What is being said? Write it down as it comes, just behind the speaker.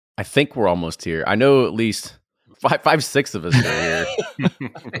I think we're almost here. I know at least five, six of us are here.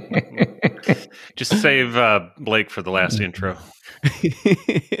 Just save Blake for the last intro.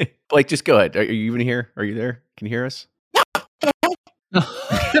 Blake, just go ahead. Are you even here? Are you there? Can you hear us? No.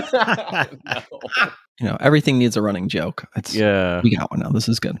 Everything needs a running joke. We got one now. This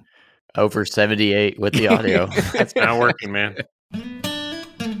is good. Over 78 with the audio. It's not working, man.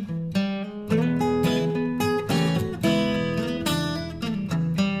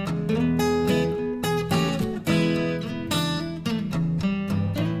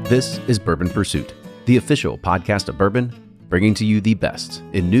 This is Bourbon Pursuit, the official podcast of bourbon, bringing to you the best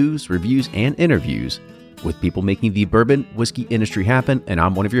in news, reviews, and interviews with people making the bourbon whiskey industry happen, and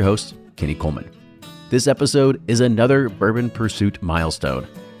I'm one of your hosts, Kenny Coleman. This episode is another Bourbon Pursuit milestone.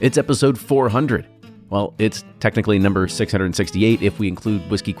 It's episode 400. Well, it's technically number 668 if we include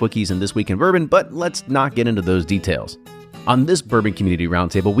Whiskey Quickies in This Week in Bourbon, but let's not get into those details. On this Bourbon Community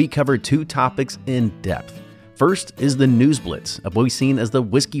Roundtable, we cover two topics in depth. First is the news blitz of what we've seen as the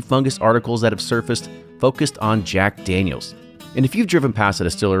whiskey fungus articles that have surfaced focused on Jack Daniel's. And if you've driven past a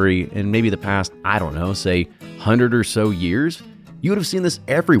distillery in maybe the past, say 100 or so years, you would have seen this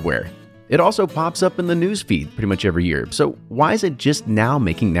everywhere. It also pops up in the news feed pretty much every year. So why is it just now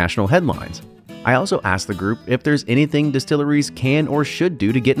making national headlines? I also asked the group if there's anything distilleries can or should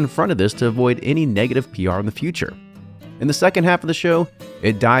do to get in front of this to avoid any negative PR in the future. In the second half of the show,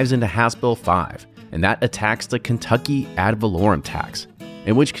 it dives into House Bill 5, and that attacks the Kentucky ad valorem tax,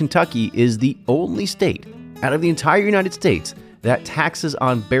 in which Kentucky is the only state out of the entire United States that taxes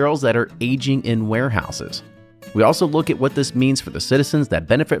on barrels that are aging in warehouses. We also look at what this means for the citizens that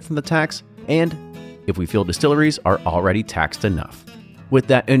benefit from the tax, and if we feel distilleries are already taxed enough. With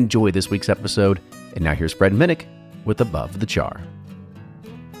that, enjoy this week's episode, and now here's Fred Minnick with Above the Char.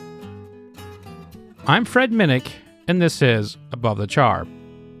 I'm Fred Minnick, and this is Above the Char.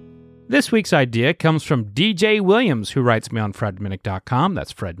 This week's idea comes from DJ Williams, who writes me on fredminnick.com.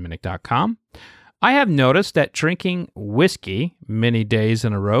 That's fredminnick.com. I have noticed that drinking whiskey many days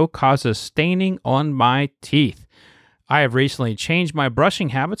in a row causes staining on my teeth. I have recently changed my brushing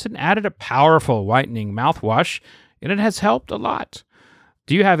habits and added a powerful whitening mouthwash, and it has helped a lot.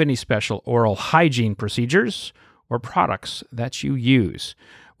 Do you have any special oral hygiene procedures or products that you use?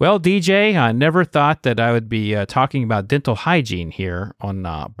 Well, DJ, I never thought that I would be talking about dental hygiene here on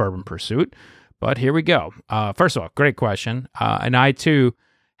Bourbon Pursuit, but here we go. First of all, great question. And I, too,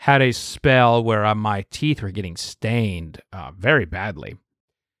 had a spell where my teeth were getting stained very badly.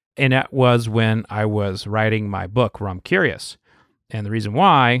 And that was when I was writing my book, Rum Curious. And the reason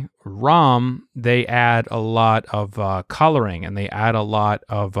why, rum, they add a lot of coloring and they add a lot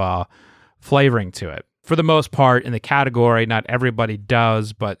of flavoring to it. For the most part, in the category, not everybody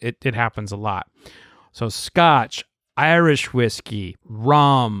does, but it happens a lot. So Scotch, Irish whiskey,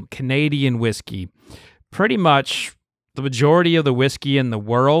 rum, Canadian whiskey, pretty much the majority of the whiskey in the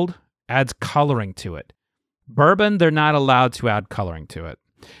world adds coloring to it. Bourbon, they're not allowed to add coloring to it.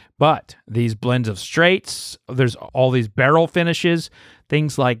 But these blends of straights, there's all these barrel finishes,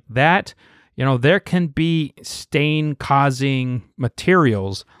 things like that. There can be stain-causing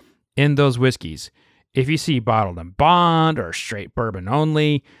materials in those whiskeys. If you see bottled and bond or straight bourbon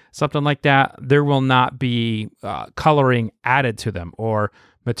only, something like that, there will not be coloring added to them or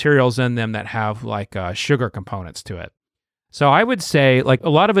materials in them that have sugar components to it. So I would say a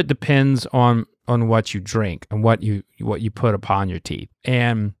lot of it depends on what you drink and what you put upon your teeth.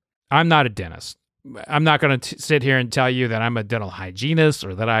 And I'm not a dentist. I'm not going to sit here and tell you that I'm a dental hygienist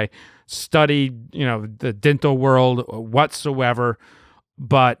or that I study the dental world whatsoever.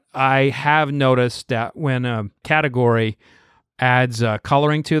 But I have noticed that when a category adds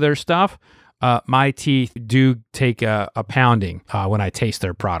coloring to their stuff, my teeth do take a pounding when I taste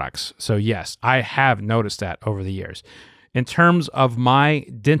their products. So yes, I have noticed that over the years. In terms of my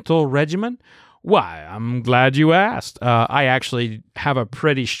dental regimen, why, I'm glad you asked. I actually have a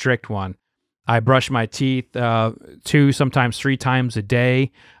pretty strict one. I brush my teeth 2, sometimes 3 times a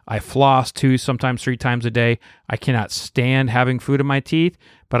day. I floss 2, sometimes 3 times a day. I cannot stand having food in my teeth,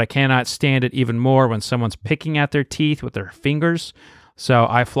 but I cannot stand it even more when someone's picking at their teeth with their fingers. So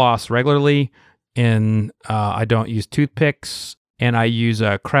I floss regularly, and I don't use toothpicks, and I use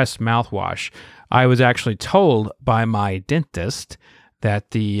a Crest mouthwash. I was actually told by my dentist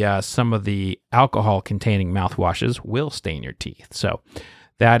that some of the alcohol-containing mouthwashes will stain your teeth. So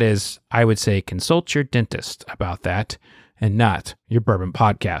that is, I would say, consult your dentist about that and not your bourbon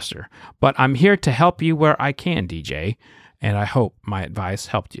podcaster. But I'm here to help you where I can, DJ, and I hope my advice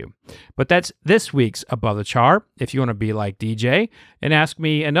helped you. But that's this week's Above the Char. If you want to be like DJ and ask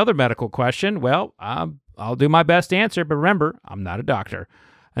me another medical question, well, I'll do my best to answer, but remember, I'm not a doctor.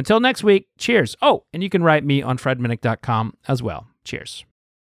 Until next week, cheers. Oh, and you can write me on fredminnick.com as well. Cheers.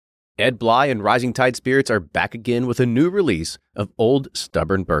 Ed Bly and Rising Tide Spirits are back again with a new release of Old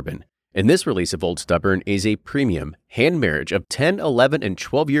Stubborn Bourbon. And this release of Old Stubborn is a premium hand marriage of 10, 11, and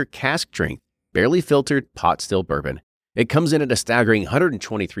 12-year cask strength, barely filtered pot still bourbon. It comes in at a staggering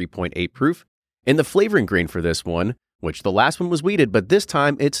 123.8 proof, and the flavoring grain for this one, which the last one was wheated, but this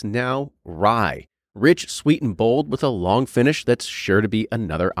time it's now rye. Rich, sweet, and bold with a long finish that's sure to be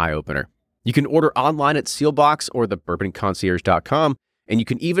another eye-opener. You can order online at Sealbox or thebourbonconcierge.com, and you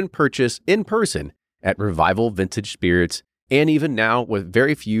can even purchase in person at Revival Vintage Spirits, and even now with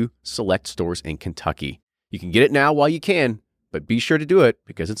very few select stores in Kentucky. You can get it now while you can, but be sure to do it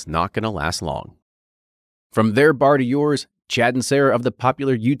because it's not going to last long. From their bar to yours, Chad and Sarah of the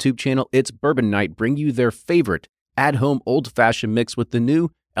popular YouTube channel It's Bourbon Night bring you their favorite at-home old-fashioned mix with the new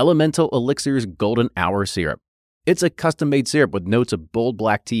Elemental Elixirs Golden Hour Syrup. It's a custom-made syrup with notes of bold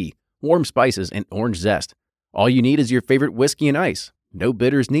black tea, warm spices, and orange zest. All you need is your favorite whiskey and ice. No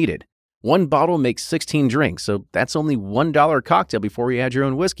bitters needed. One bottle makes 16 drinks, so that's only $1 a cocktail before you add your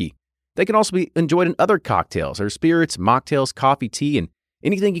own whiskey. They can also be enjoyed in other cocktails or spirits, mocktails, coffee, tea, and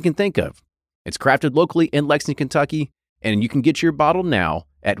anything you can think of. It's crafted locally in Lexington, Kentucky, and you can get your bottle now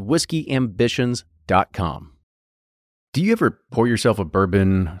at whiskeyambitions.com. Do you ever pour yourself a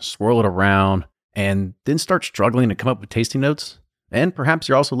bourbon, swirl it around, and then start struggling to come up with tasting notes? And perhaps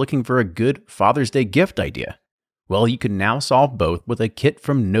you're also looking for a good Father's Day gift idea. Well, you can now solve both with a kit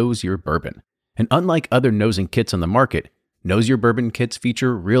from Knows Your Bourbon. And unlike other nosing kits on the market, Knows Your Bourbon kits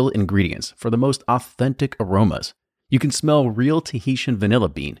feature real ingredients for the most authentic aromas. You can smell real Tahitian vanilla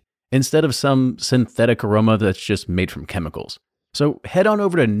bean instead of some synthetic aroma that's just made from chemicals. So head on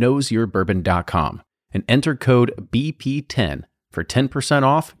over to knowsyourbourbon.com and enter code BP10 for 10%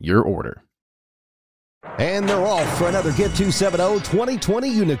 off your order. And they're off for another Get 270 2020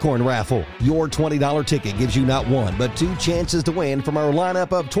 Unicorn Raffle. Your $20 ticket gives you not one, but two chances to win from our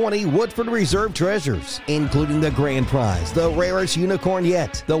lineup of 20 Woodford Reserve treasures, including the grand prize, the rarest unicorn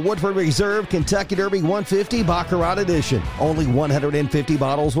yet, the Woodford Reserve Kentucky Derby 150 Baccarat Edition. Only 150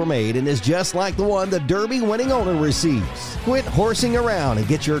 bottles were made and is just like the one the Derby winning owner receives. Quit horsing around and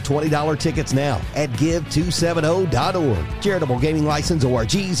get your $20 tickets now at give270.org. Charitable Gaming License ORG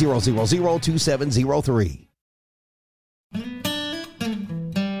 0002703.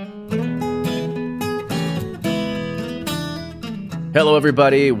 Hello,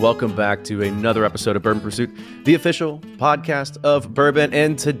 everybody. Welcome back to another episode of Bourbon Pursuit, the official podcast of bourbon.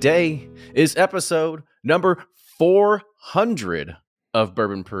 And today is episode number 400 of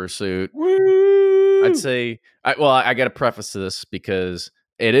Bourbon Pursuit. Woo! I'd say, I got to preface this because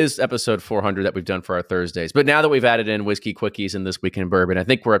it is episode 400 that we've done for our Thursdays. But now that we've added in Whiskey Quickies and This Week in Bourbon, I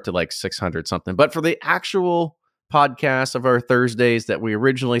think we're up to like 600 something. But for the actual podcast of our Thursdays that we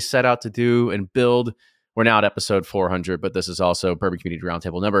originally set out to do and build, we're now at episode 400, but this is also Bourbon Community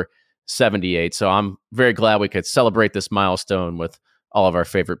Roundtable number 78. So I'm very glad we could celebrate this milestone with all of our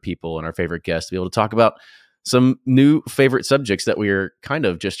favorite people and our favorite guests to be able to talk about some new favorite subjects that we are kind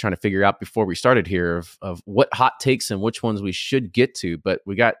of just trying to figure out before we started here of what hot takes and which ones we should get to. But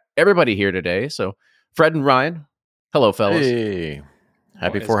we got everybody here today. So Fred and Ryan, hello, fellas. Hey,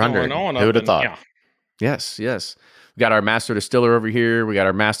 happy 400. Who would have thought? Yeah. Yes. We got our master distiller over here. We got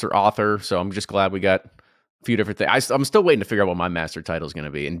our master author. So I'm just glad we got a few different things. I'm still waiting to figure out what my master title is going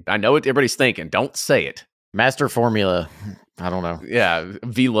to be. And I know what everybody's thinking. Don't say it. Master formula. I don't know. Yeah.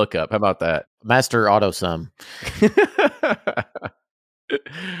 VLOOKUP. How about that? Master auto sum.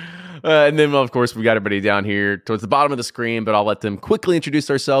 And then, of course, we got everybody down here towards the bottom of the screen, but I'll let them quickly introduce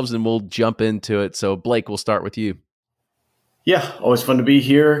ourselves and we'll jump into it. So Blake, we'll start with you. Yeah, always fun to be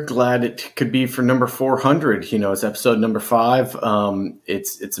here. Glad it could be for number 400. You know, it's episode number 5.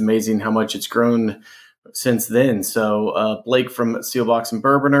 It's amazing how much it's grown since then. So Blake from Sealbox and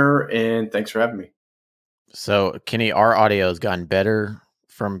Bourboner, and thanks for having me. So Kenny, our audio has gotten better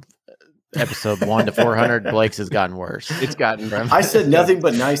from episode 1 to 400. Blake's has gotten worse. It's gotten. I said nothing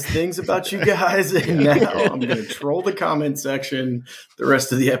but nice things about you guys, and now I'm going to troll the comment section the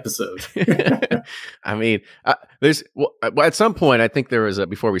rest of the episode. I mean, at some point, I think there was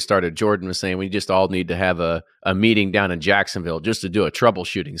before we started, Jordan was saying we just all need to have a meeting down in Jacksonville just to do a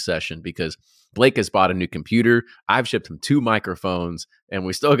troubleshooting session because Blake has bought a new computer. I've shipped him 2 microphones, and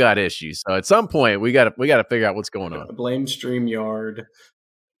we still got issues. So at some point, we got to figure out what's going on. Blame StreamYard.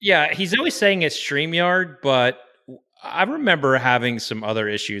 Yeah, he's always saying it's StreamYard, but I remember having some other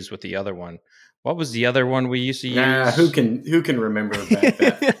issues with the other one. What was the other one we used to use? Who can remember back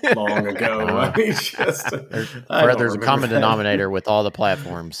that long ago? I mean, there's a common denominator with all the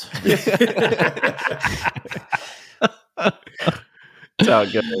platforms.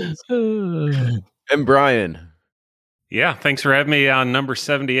 That's how it goes. And Brian. Yeah, thanks for having me on number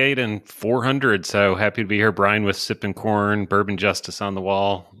 78 and 400. So happy to be here, Brian, with Sipping Corn, Bourbon Justice on the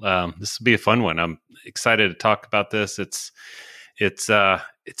wall. This will be a fun one. I'm excited to talk about this. It's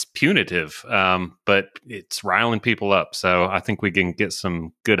punitive, but it's riling people up. So I think we can get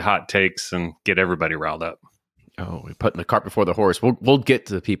some good hot takes and get everybody riled up. Oh, we're putting the cart before the horse. We'll get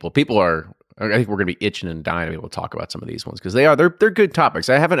to the people. I think we're going to be itching and dying to be able to talk about some of these ones because they're good topics.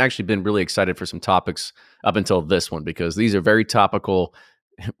 I haven't actually been really excited for some topics up until this one because these are very topical.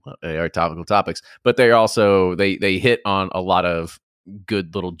 Well, they are topical topics, but they also they hit on a lot of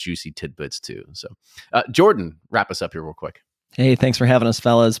good little juicy tidbits too. So, Jordan, wrap us up here real quick. Hey, thanks for having us,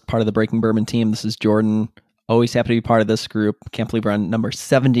 fellas. Part of the Breaking Bourbon team. This is Jordan. Always happy to be part of this group. Can't believe we're on number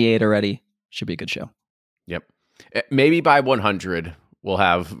 78 already. Should be a good show. Yep. Maybe by 100. We'll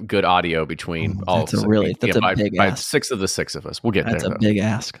have good audio between all. That's a big by ask. 6 of the 6 of us. We'll get that's there. That's a big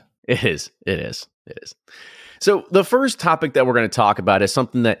ask. It is. So the first topic that we're going to talk about is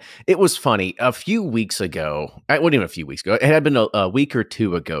something that it was funny. A few weeks ago, it wasn't even a few weeks ago. It had been a week or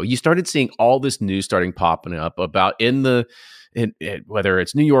two ago. You started seeing all this news starting popping up about whether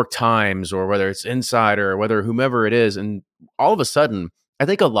it's New York Times or whether it's Insider or whether whomever it is, and all of a sudden, I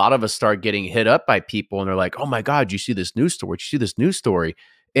think a lot of us start getting hit up by people and they're like, oh my God, you see this news story?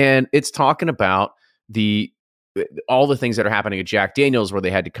 And it's talking about all the things that are happening at Jack Daniels where they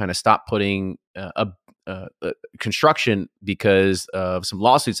had to kind of stop putting construction because of some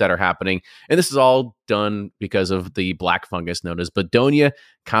lawsuits that are happening. And this is all done because of the black fungus known as Bodonia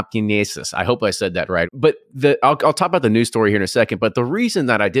campionensis. I hope I said that right. But I'll talk about the news story here in a second. But the reason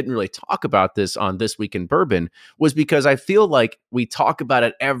that I didn't really talk about this on This Week in Bourbon was because I feel like we talk about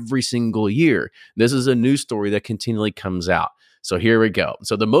it every single year. This is a news story that continually comes out. So here we go.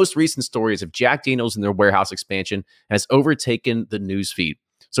 So the most recent story is of Jack Daniels and their warehouse expansion has overtaken the news feed.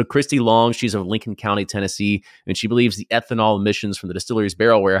 So Christy Long, she's of Lincoln County, Tennessee, and she believes the ethanol emissions from the distillery's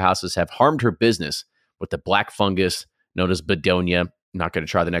barrel warehouses have harmed her business with the black fungus known as Bodonia. I'm not going to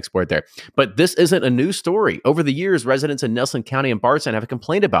try the next word there. But this isn't a new story. Over the years, residents in Nelson County and Bardstown have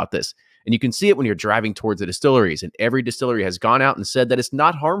complained about this. And you can see it when you're driving towards the distilleries. And every distillery has gone out and said that it's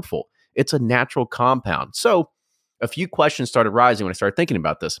not harmful. It's a natural compound. So a few questions started rising when I started thinking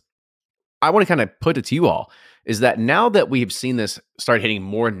about this. I want to kind of put it to you all, is that now that we've seen this start hitting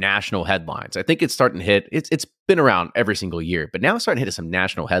more national headlines, I think it's starting to hit, it's been around every single year, but now it's starting to hit some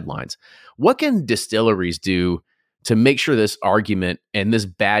national headlines. What can distilleries do to make sure this argument and this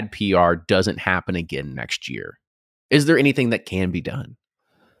bad PR doesn't happen again next year? Is there anything that can be done?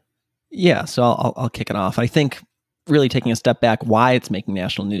 Yeah, so I'll kick it off. I think really taking a step back, why it's making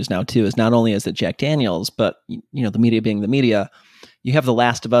national news now too is not only is it Jack Daniels, but the media being the media. You have The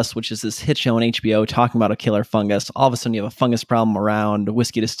Last of Us, which is this hit show on HBO talking about a killer fungus. All of a sudden, you have a fungus problem around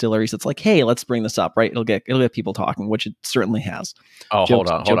whiskey distilleries. It's like, hey, let's bring this up, right? It'll get people talking, which it certainly has. Oh, hold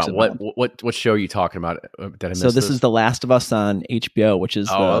on. What show are you talking about? Did I miss this is The Last of Us on HBO, which is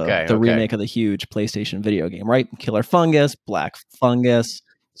the remake of the huge PlayStation video game, right? Killer fungus, black fungus.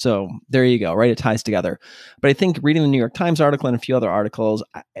 So there you go, right? It ties together. But I think reading the New York Times article and a few other articles,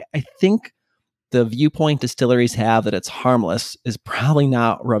 I think the viewpoint distilleries have that it's harmless is probably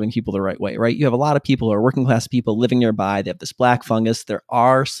not rubbing people the right way, right? You have a lot of people who are working class people living nearby. They have this black fungus. There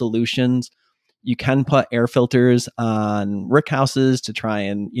are solutions. You can put air filters on rick houses to try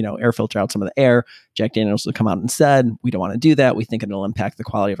and, air filter out some of the air. Jack Daniels will come out and said, we don't want to do that. We think it'll impact the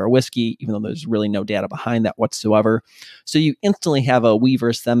quality of our whiskey, even though there's really no data behind that whatsoever. So you instantly have a we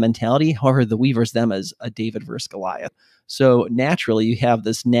versus them mentality. However, the we versus them is a David versus Goliath. So naturally, you have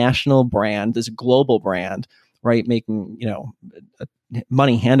this national brand, this global brand, right, making,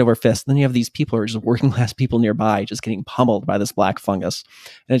 money hand over fist. Then you have these people who are just working class people nearby just getting pummeled by this black fungus.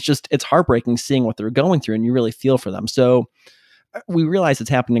 And it's heartbreaking seeing what they're going through, and you really feel for them. So we realize it's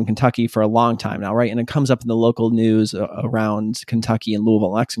happened in Kentucky for a long time now, right? And it comes up in the local news around Kentucky and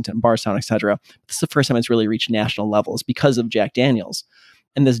Louisville, Lexington, Bardstown, et cetera. This is the first time it's really reached national levels because of Jack Daniels.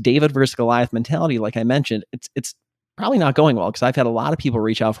 And this David versus Goliath mentality, like I mentioned, it's probably not going well, because I've had a lot of people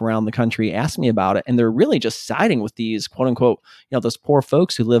reach out from around the country, ask me about it, and they're really just siding with these quote unquote, those poor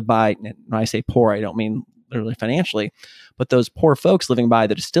folks who live by, when I say poor, I don't mean literally financially, but those poor folks living by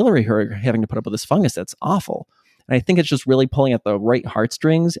the distillery who are having to put up with this fungus that's awful. And I think it's just really pulling at the right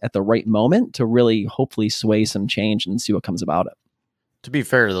heartstrings at the right moment to really hopefully sway some change and see what comes about it. To be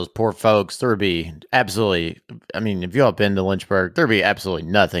fair to those poor folks, there would be absolutely, if you all been to Lynchburg, there'd be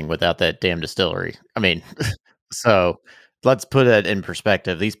absolutely nothing without that damn distillery. So let's put it in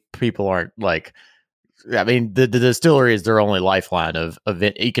perspective. These people aren't like I mean, the distillery is their only lifeline of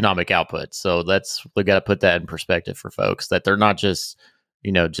economic output. So we got to put that in perspective for folks, that they're not just,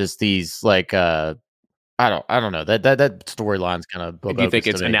 just these like, I don't know, that storyline's kind of. Do you think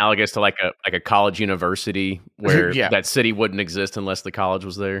it's analogous to like a college university where that city wouldn't exist unless the college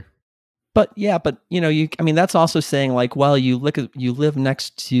was there? But that's also saying like, well, you live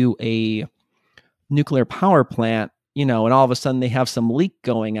next to a nuclear power plant, and all of a sudden they have some leak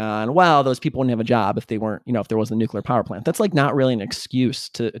going on. Well, those people wouldn't have a job if they weren't, if there was a nuclear power plant. That's like not really an excuse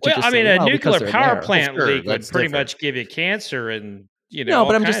to just say, a nuclear power plant sure, leak would pretty much give you cancer and, No,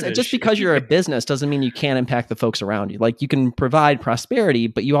 but I'm just because you're a business doesn't mean you can't impact the folks around you. Like, you can provide prosperity,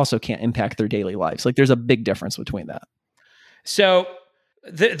 but you also can't impact their daily lives. Like, there's a big difference between that. So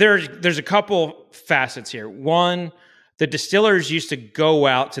there's a couple facets here. One, the distillers used to go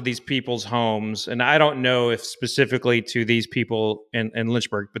out to these people's homes, and I don't know if specifically to these people in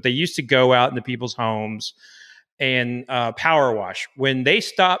Lynchburg, but they used to go out into people's homes and power wash. When they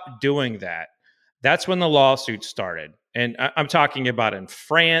stopped doing that, that's when the lawsuit started. And I'm talking about in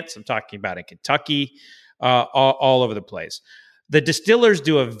France, I'm talking about in Kentucky, all over the place. The distillers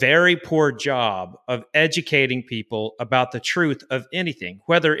do a very poor job of educating people about the truth of anything,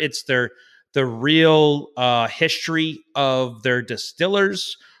 whether it's the real history of their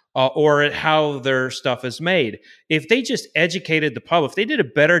distillers or how their stuff is made. If they just educated the public, if they did a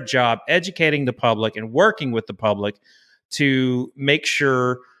better job educating the public and working with the public to make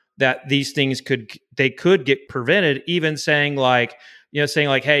sure that these things could get prevented, even saying like,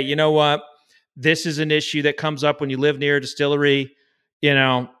 hey, you know what? This is an issue that comes up when you live near a distillery.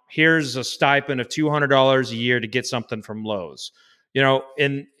 Here's a stipend of $200 a year to get something from Lowe's.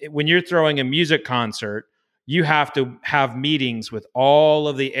 And when you're throwing a music concert, you have to have meetings with all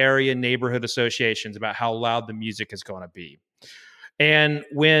of the area neighborhood associations about how loud the music is going to be. And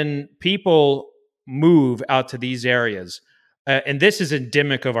when people move out to these areas, and this is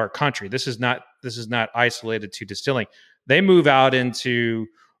endemic of our country, this is not isolated to distilling. They move out into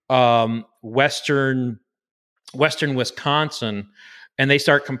western Wisconsin, and they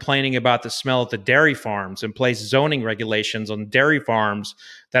start complaining about the smell at the dairy farms and place zoning regulations on dairy farms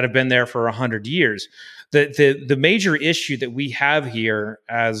that have been there for 100 years. The major issue that we have here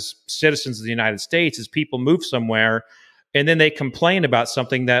as citizens of the United States is people move somewhere and then they complain about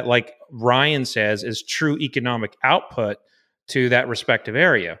something that, like Ryan says, is true economic output to that respective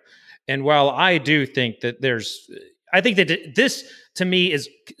area. And while I do think that I think that this, to me, is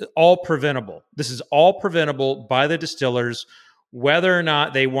all preventable. This is all preventable by the distillers, whether or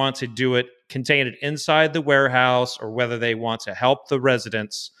not they want to do it, contain it inside the warehouse, or whether they want to help the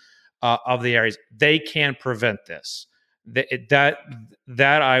residents of the areas. They can prevent this. I'm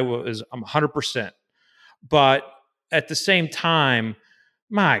 100%. But at the same time,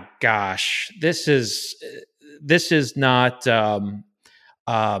 my gosh, this isn't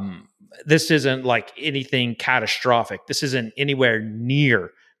like anything catastrophic. This isn't anywhere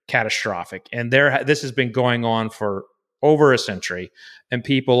near catastrophic. And this has been going on for over a century, and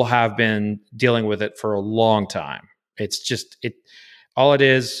people have been dealing with it for a long time. It's just, all it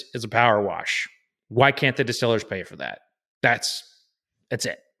is a power wash. Why can't the distillers pay for that? That's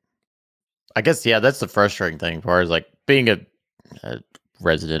it. I guess, yeah, that's the frustrating thing as far as like being a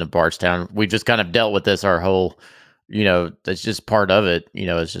resident of Bardstown. We've just kind of dealt with this our whole, that's just part of it.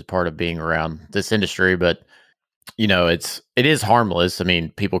 It's just part of being around this industry. But, it is harmless. I mean,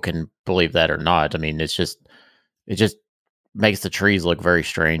 people can believe that or not. I mean, it just makes the trees look very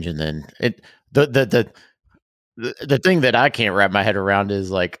strange. And then the thing that I can't wrap my head around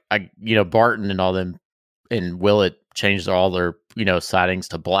is like, Barton and all them and Willett changed all their, sidings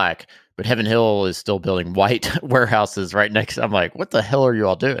to black, but Heaven Hill is still building white warehouses right next. I'm like, what the hell are you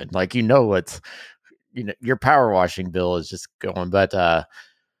all doing? Like, your power washing bill is just going, but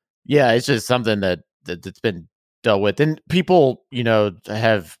yeah, it's just something that's been dealt with. And people,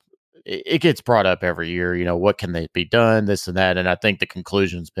 it gets brought up every year, what can they be done, this and that. And I think the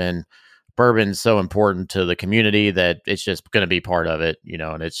conclusion's been bourbon's so important to the community that it's just going to be part of it,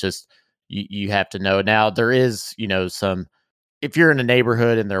 and it's just, you have to know. Now there is, some, if you're in a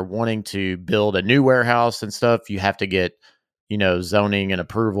neighborhood and they're wanting to build a new warehouse and stuff, you have to get, zoning and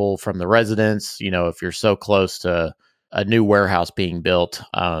approval from the residents, if you're so close to a new warehouse being built.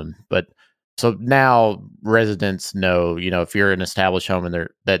 But so now residents know, if you're an established home and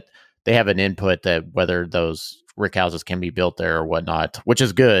that they have an input that whether those rick houses can be built there or whatnot, which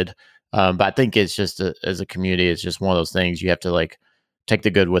is good. But I think it's just as a community, it's just one of those things you have to like take the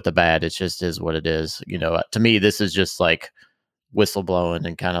good with the bad. It just is what it is. To me, this is just like whistleblowing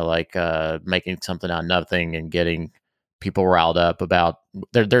and kind of like making something out of nothing and getting people riled up about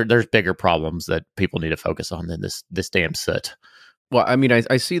there's bigger problems that people need to focus on than this damn soot. Well, I mean,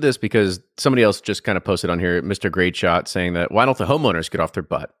 I see this because somebody else just kind of posted on here, Mr. Great Shot, saying that why don't the homeowners get off their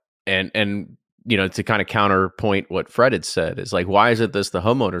butt? And you know, to kind of counterpoint what Fred had said is like, why is it this the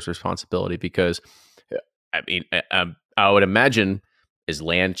homeowner's responsibility? Because I mean, I would imagine, is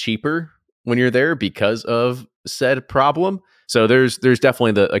land cheaper when you're there because of said problem? So there's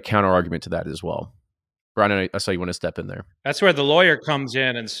definitely a counter argument to that as well. Brian, I saw you want to step in there. That's where the lawyer comes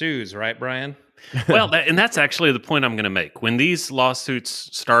in and sues, right, Brian? Well, and that's actually the point I'm going to make. When these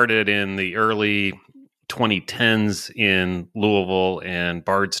lawsuits started in the early 2010s in Louisville and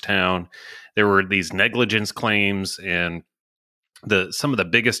Bardstown, there were these negligence claims, and some of the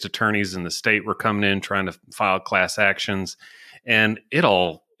biggest attorneys in the state were coming in trying to file class actions, and it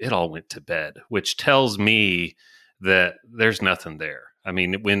all went to bed, which tells me that there's nothing there. I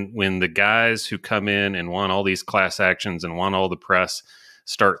mean, when the guys who come in and want all these class actions and want all the press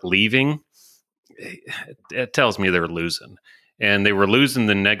start leaving, it tells me they're losing. And they were losing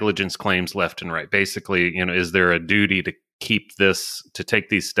the negligence claims left and right. Basically, you know, is there a duty to take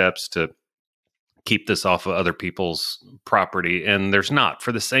these steps to keep this off of other people's property? And there's not,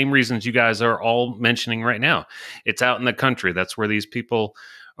 for the same reasons you guys are all mentioning right now. It's out in the country. That's where these people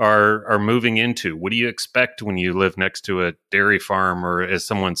are moving into. What do you expect when you live next to a dairy farm, or as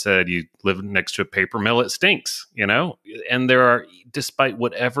someone said, you live next to a paper mill? It stinks, you know? And there are, despite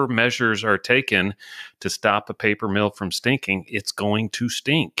whatever measures are taken to stop a paper mill from stinking, it's going to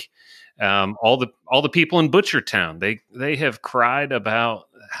stink. All the people in Butchertown, they have cried about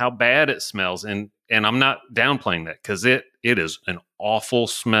how bad it smells, and I'm not downplaying that, because it is an awful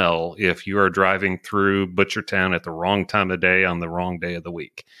smell if you are driving through Butchertown at the wrong time of day on the wrong day of the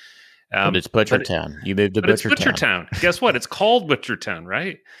week. But it's Butchertown. You moved to Butchertown. It's Butchertown. Guess what? It's called Butchertown,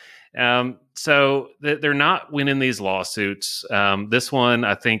 right? So they're not winning these lawsuits. This one,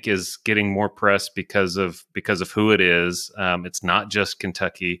 I think, is getting more press because of who it is. It's not just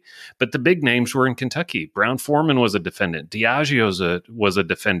Kentucky, but the big names were in Kentucky. Brown-Forman was a defendant. Diageo was a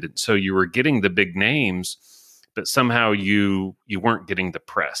defendant. So you were getting the big names, but somehow you weren't getting the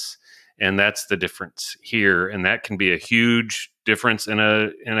press. And that's the difference here. And that can be a huge difference in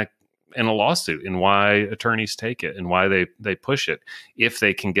a lawsuit, and why attorneys take it and why they push it if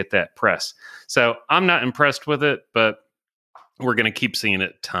they can get that press. So I'm not impressed with it, but we're going to keep seeing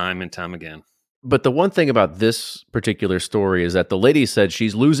it time and time again. But the one thing about this particular story is that the lady said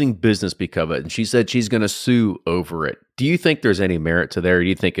she's losing business because of it, and she said she's going to sue over it. Do you think there's any merit to there, or do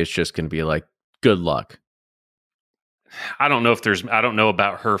you think it's just going to be like, good luck? I don't know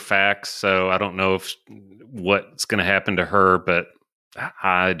about her facts, so I don't know what's going to happen to her, but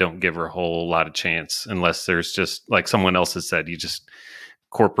I don't give her a whole lot of chance unless there's just, like someone else has said,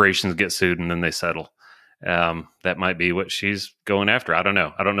 corporations get sued and then they settle. That might be what she's going after. I don't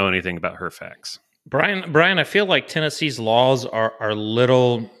know. I don't know anything about her facts. Brian, I feel like Tennessee's laws are a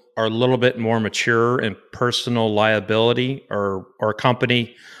little bit more mature in personal liability or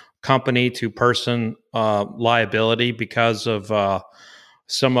company to person liability because of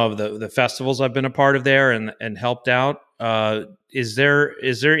some of the festivals I've been a part of there and helped out. Is there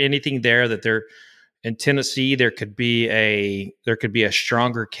anything there that there in Tennessee there could be a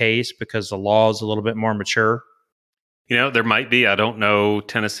stronger case because the law is a little bit more mature? You know, there might be. I don't know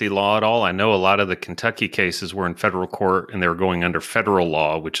Tennessee law at all. I know a lot of the Kentucky cases were in federal court and they were going under federal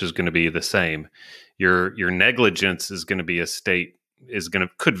law, which is going to be the same. Your negligence is going to be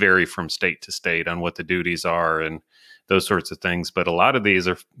could vary from state to state on what the duties are and those sorts of things. But a lot of these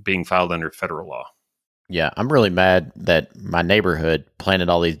are being filed under federal law. Yeah, I'm really mad that my neighborhood planted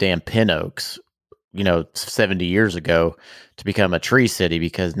all these damn pin oaks, 70 years ago to become a tree city,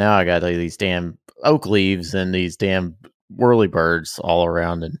 because now I got these damn oak leaves and these damn whirlybirds all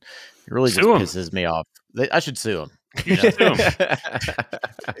around, and it really just pisses me off. I should sue them. It's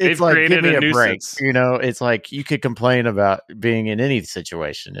like, give me a break. It's like you could complain about being in any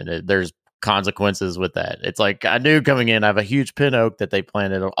situation, and there's consequences with that. It's like, I knew coming in, I have a huge pin oak that they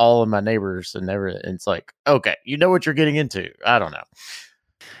planted all of my neighbors and everything. And it's like, okay, you know what you're getting into. I don't know.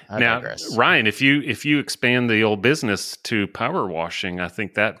 I digress. Ryan, if you expand the old business to power washing, I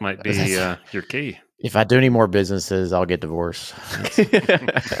think that might be your key. If I do any more businesses, I'll get divorced.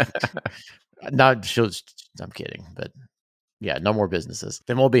 I'm kidding, but yeah, no more businesses.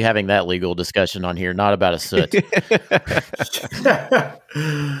 Then we'll be having that legal discussion on here, not about a soot.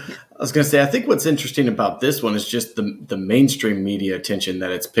 I was going to say, I think what's interesting about this one is just the mainstream media attention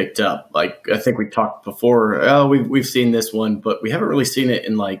that it's picked up. Like, I think we talked before, we've seen this one, but we haven't really seen it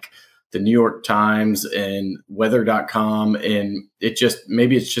in like the New York Times and weather.com. And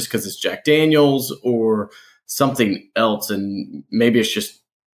maybe it's just because it's Jack Daniels or something else. And maybe it's just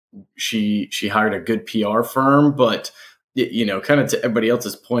she hired a good PR firm, but kind of to everybody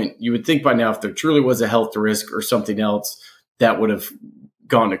else's point, you would think by now if there truly was a health risk or something else, that would have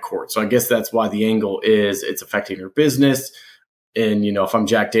gone to court. So I guess that's why the angle is it's affecting her business. And, if I'm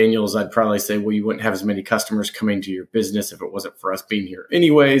Jack Daniels, I'd probably say, well, you wouldn't have as many customers coming to your business if it wasn't for us being here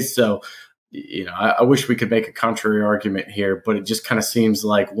anyways. So, I wish we could make a contrary argument here, but it just kind of seems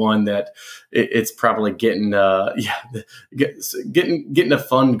like one that it's probably getting a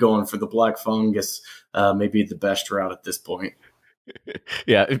fund going for the black fungus, maybe the best route at this point.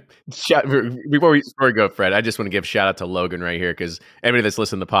 Yeah. Before we go, Fred, I just want to give a shout out to Logan right here, because anybody that's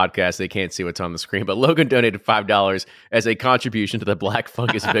listening to the podcast, they can't see what's on the screen, but Logan donated $5 as a contribution to the Black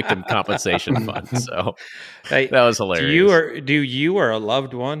Fungus Victim Compensation Fund. So that was hilarious. Do you or a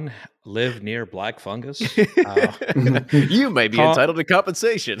loved one live near black fungus? You may be entitled to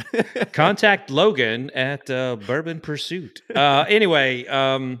compensation. Contact Logan at Bourbon Pursuit. Anyway,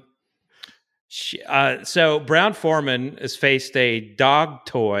 so Brown-Forman has faced a dog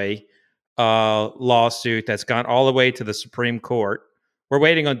toy lawsuit that's gone all the way to the Supreme Court. We're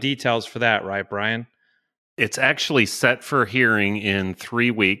waiting on details for that, right, Brian? It's actually set for hearing in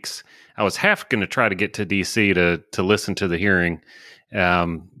 3 weeks. I was half going to try to get to D.C. to listen to the hearing, but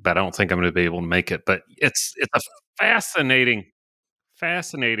I don't think I'm going to be able to make it. But it's a fascinating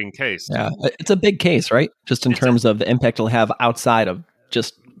case. Yeah, it's a big case, right? Just in terms of the impact it'll have outside of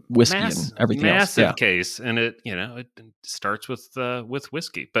just whiskey and everything else. Massive case, and it starts with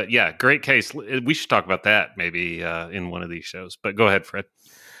whiskey. But yeah, great case. We should talk about that maybe in one of these shows. But go ahead, Fred.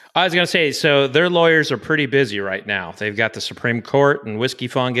 I was going to say, so their lawyers are pretty busy right now. They've got the Supreme Court and whiskey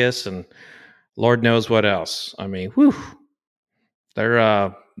fungus and Lord knows what else. I mean, whew, their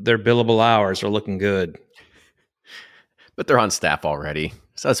billable hours are looking good. But they're on staff already,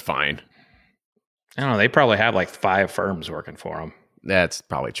 so that's fine. I don't know. They probably have like 5 firms working for them. That's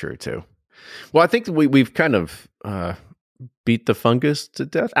probably true too. Well, I think we've kind of beat the fungus to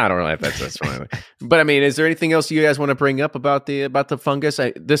death. I don't know if that's right. But I mean, is there anything else you guys want to bring up about the fungus?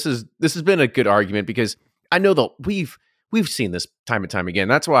 This has been a good argument, because I know that we've seen this time and time again.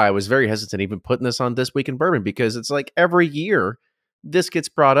 That's why I was very hesitant even putting this on This Week in Bourbon, because it's like every year this gets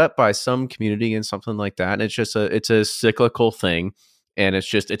brought up by some community and something like that, and it's a cyclical thing, and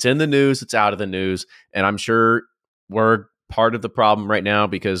it's in the news, it's out of the news, and I'm sure we're part of the problem right now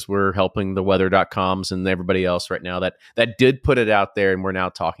because we're helping the weather.coms and everybody else right now that did put it out there, and we're now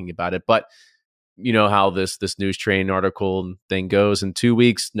talking about it. But you know how this news train article thing goes. In 2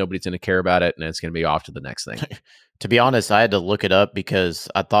 weeks, nobody's going to care about it, and it's going to be off to the next thing. To be honest, I had to look it up because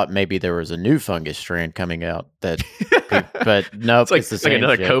I thought maybe there was a new fungus strain coming out but no, it's the same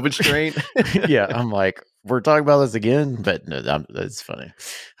another shit. COVID strain. Yeah, I'm like, we're talking about this again, but no, that's funny.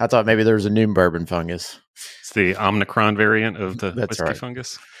 I thought maybe there was a new bourbon fungus. It's the Omicron variant of the whiskey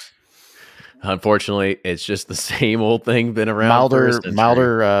fungus. Unfortunately, it's just the same old thing, been around.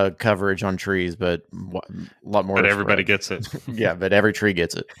 Milder coverage on trees, but a lot more. But everybody gets it. Yeah, but every tree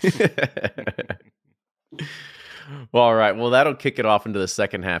gets it. Well, all right. Well, that'll kick it off into the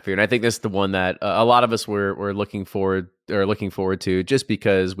second half here, and I think this is the one that a lot of us were looking forward to, just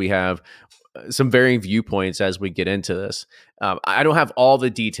because we have some varying viewpoints as we get into this. I don't have all the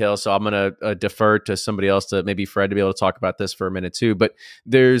details, so I'm going to defer to somebody else, to maybe Fred, to be able to talk about this for a minute too. But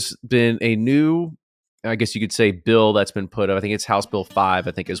there's been a new, I guess you could say, bill that's been put up. I think it's House Bill 5,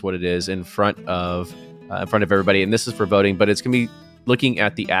 I think is what it is, in front of everybody, and this is for voting. But it's going to be looking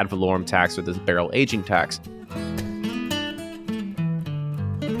at the ad valorem tax, or this barrel aging tax.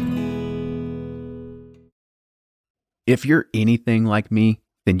 If you're anything like me,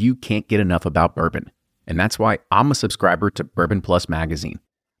 then you can't get enough about bourbon. And that's why I'm a subscriber to Bourbon Plus magazine.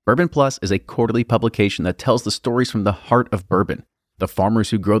 Bourbon Plus is a quarterly publication that tells the stories from the heart of bourbon, the farmers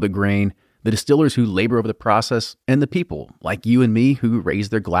who grow the grain, the distillers who labor over the process, and the people like you and me who raise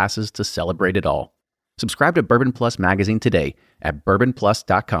their glasses to celebrate it all. Subscribe to Bourbon Plus magazine today at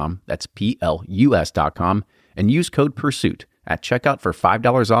bourbonplus.com, that's PLUS.com, and use code PURSUIT at checkout for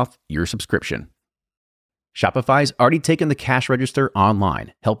 $5 off your subscription. Shopify's already taken the cash register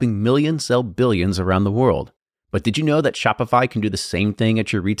online, helping millions sell billions around the world. But did you know that Shopify can do the same thing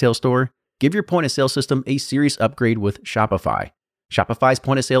at your retail store? Give your point-of-sale system a serious upgrade with Shopify. Shopify's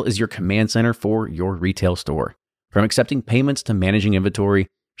point-of-sale is your command center for your retail store. From accepting payments to managing inventory,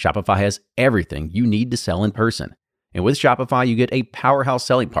 Shopify has everything you need to sell in person. And with Shopify, you get a powerhouse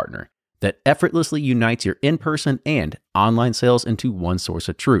selling partner that effortlessly unites your in-person and online sales into one source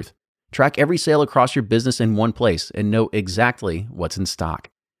of truth. Track every sale across your business in one place and know exactly what's in stock.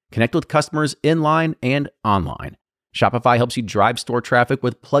 Connect with customers in-line and online. Shopify helps you drive store traffic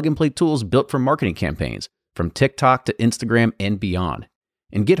with plug-and-play tools built for marketing campaigns, from TikTok to Instagram and beyond.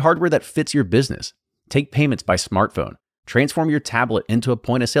 And get hardware that fits your business. Take payments by smartphone. Transform your tablet into a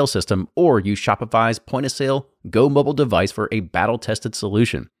point-of-sale system or use Shopify's point-of-sale Go mobile device for a battle-tested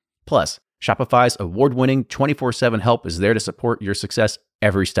solution. Plus, Shopify's award-winning 24/7 help is there to support your success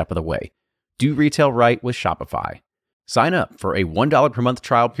every step of the way. Do retail right with Shopify. Sign up for a $1 per month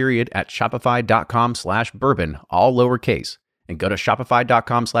trial period at shopify.com/bourbon, all lowercase, and go to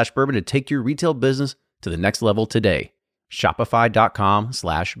shopify.com/bourbon to take your retail business to the next level today.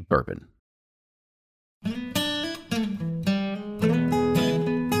 Shopify.com/bourbon.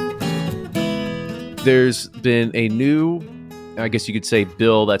 There's been a new, I guess you could say,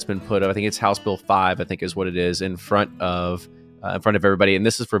 bill that's been put up. I think it's House Bill 5, I think is what it is, in front of everybody. And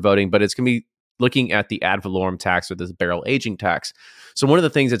this is for voting, but it's going to be looking at the ad valorem tax or this barrel aging tax. So one of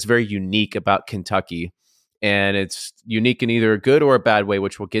the things that's very unique about Kentucky, and it's unique in either a good or a bad way,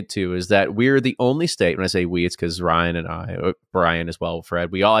 which we'll get to, is that we're the only state, when I say we, it's because Ryan and I, Brian as well,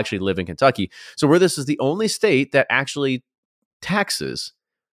 Fred, we all actually live in Kentucky. So this is the only state that actually taxes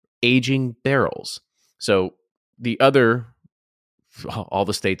aging barrels. So the other, all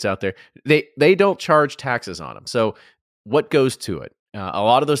the states out there, they don't charge taxes on them. So what goes to it? A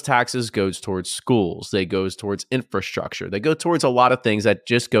lot of those taxes goes towards schools. They goes towards infrastructure. They go towards a lot of things that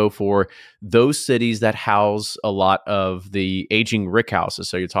just go for those cities that house a lot of the aging rick houses.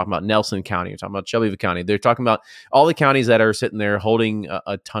 So you're talking about Nelson County, you're talking about Shelbyville County. They're talking about all the counties that are sitting there holding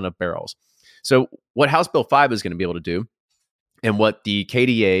a ton of barrels. So what House Bill 5 is going to be able to do, and what the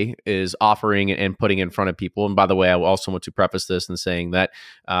KDA is offering and putting in front of people. And by the way, I also want to preface this in saying that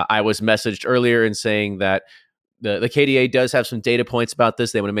I was messaged earlier in saying that the KDA does have some data points about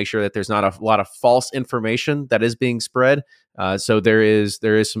this. They want to make sure that there's not a lot of false information that is being spread. So there is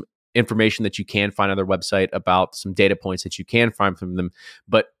some information that you can find on their website about some data points that you can find from them.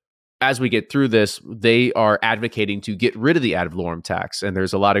 But as we get through this, they are advocating to get rid of the ad valorem tax. And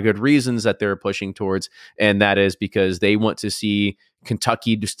there's a lot of good reasons that they're pushing towards. And that is because they want to see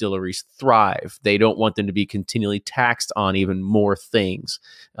Kentucky distilleries thrive. They don't want them to be continually taxed on even more things.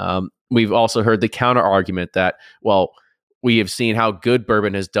 We've also heard the counter argument that, well, we have seen how good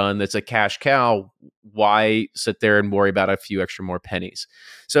bourbon has done. That's a cash cow. Why sit there and worry about a few extra more pennies?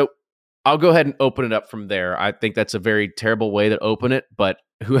 So I'll go ahead and open it up from there. I think that's a very terrible way to open it, but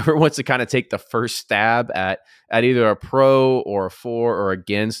whoever wants to kind of take the first stab at either a pro or a for or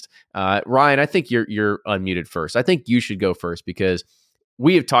against, Ryan, I think you're unmuted first. I think you should go first because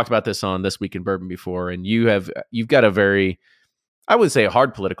we have talked about this on This Week in Bourbon before, and you've got a very, I wouldn't say a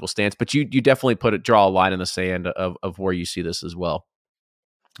hard political stance, but you definitely draw a line in the sand of where you see this as well.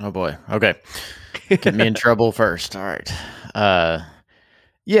 Oh boy. Okay. Get me in trouble first. All right.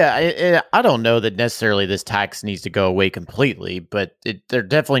 Yeah, I don't know that necessarily this tax needs to go away completely, but there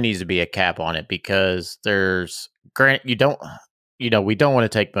definitely needs to be a cap on it because we don't want to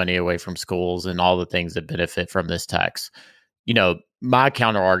take money away from schools and all the things that benefit from this tax. My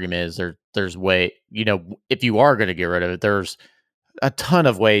counter argument is there's way, if you are going to get rid of it, there's a ton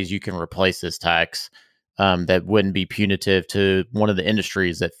of ways you can replace this tax that wouldn't be punitive to one of the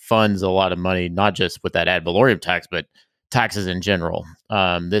industries that funds a lot of money, not just with that ad valorem tax, but taxes in general.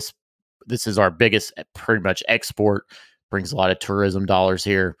 This is our biggest pretty much export, brings a lot of tourism dollars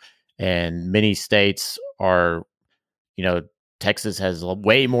here, and many states are, Texas has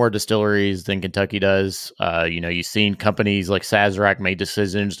way more distilleries than Kentucky does. You've seen companies like Sazerac made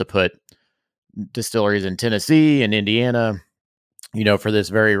decisions to put distilleries in Tennessee and Indiana, for this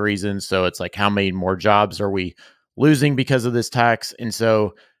very reason. So it's like, how many more jobs are we losing because of this tax? And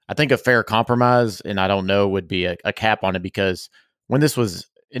so I think a fair compromise, and I don't know, would be a cap on it, because when this was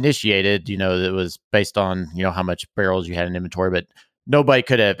initiated, it was based on, how much barrels you had in inventory, but nobody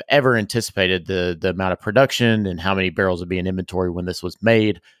could have ever anticipated the amount of production and how many barrels would be in inventory when this was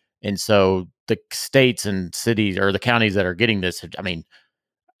made. And so the states and cities, or the counties that are getting this, I mean,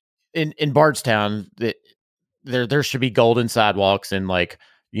 in Bardstown, there should be golden sidewalks and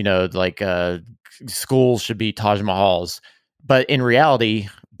schools should be Taj Mahals. But in reality,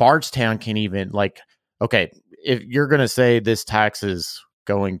 Bardstown can even okay, if you're going to say this tax is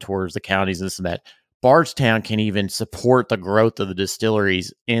going towards the counties, this and that, Bardstown can even support the growth of the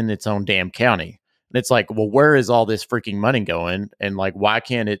distilleries in its own damn county. And it's like, well, where is all this freaking money going? And why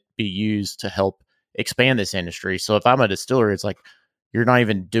can't it be used to help expand this industry? So if I'm a distillery, it's like, you're not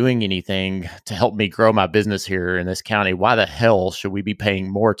even doing anything to help me grow my business here in this county. Why the hell should we be paying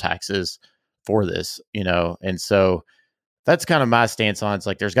more taxes for this? And so that's kind of my stance on it. It's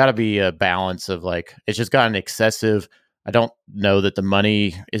like, there's got to be a balance of it's just gotten excessive. I don't know that the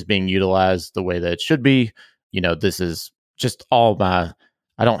money is being utilized the way that it should be. This is just all I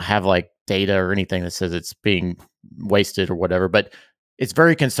don't have data or anything that says it's being wasted or whatever, but it's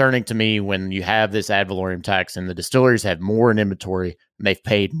very concerning to me when you have this ad valorem tax and the distilleries have more in inventory and they've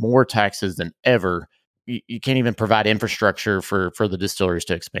paid more taxes than ever. You can't even provide infrastructure for the distilleries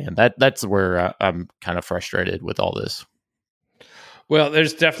to expand. That's where I'm kind of frustrated with all this. Well,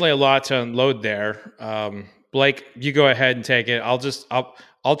 there's definitely a lot to unload there. Blake, you go ahead and take it.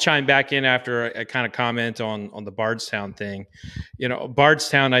 I'll chime back in after I kind of comment on the Bardstown thing.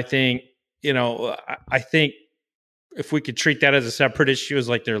 Bardstown, I think if we could treat that as a separate issue, as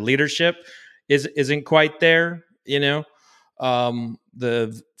like their leadership isn't quite there. The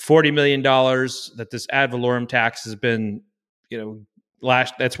 $40 million that this ad valorem tax has been,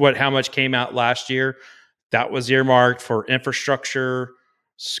 how much came out last year. That was earmarked for infrastructure,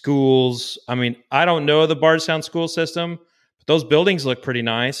 schools. I mean, I don't know the Bardstown school system, but those buildings look pretty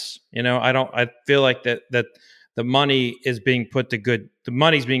nice. I feel like that the money is being put to good. The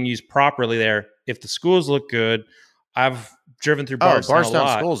money's being used properly there. If the schools look good, I've driven through Bardstown a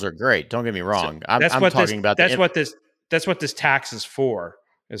lot. Schools are great. Don't get me wrong. So that's what this tax is for.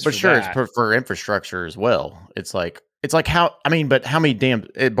 For sure, it's for infrastructure as well. It's like how many damn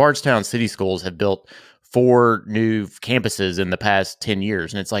Bardstown city schools have built 4 new campuses in the past 10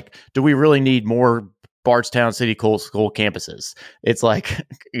 years. And it's like, do we really need more Bardstown City School campuses? It's like,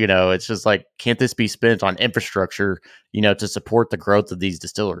 it's just like, can't this be spent on infrastructure, to support the growth of these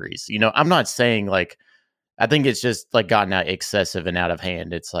distilleries? I'm not saying like, I think it's just like gotten out excessive and out of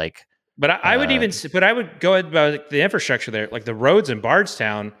hand. It's like, but I would go ahead about the infrastructure there. Like the roads in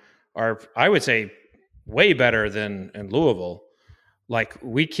Bardstown are, I would say, way better than in Louisville. Like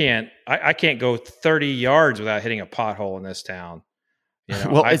I can't go 30 yards without hitting a pothole in this town.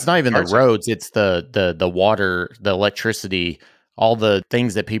 Well, it's not even the roads; it's the water, the electricity, all the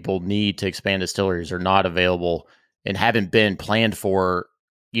things that people need to expand distilleries are not available and haven't been planned for.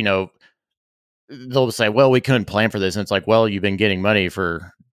 They'll say, "Well, we couldn't plan for this," and it's like, "Well, you've been getting money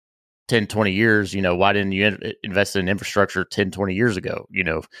for 10, 20 years. Why didn't you invest in infrastructure 10, 20 years ago?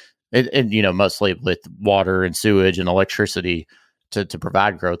 And mostly with water and sewage and electricity." To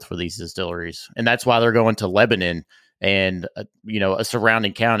provide growth for these distilleries. And that's why they're going to Lebanon and,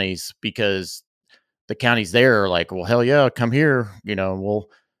 surrounding counties, because the counties there are like, well, hell yeah, come here. We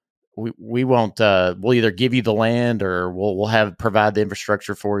won't, we'll either give you the land or we'll provide the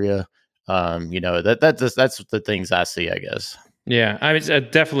infrastructure for you. That's the things I see, I guess. Yeah. I mean,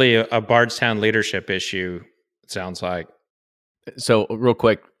 it's definitely a Bardstown leadership issue. It sounds like. So real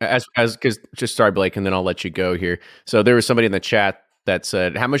quick, sorry, Blake, and then I'll let you go here. So there was somebody in the chat that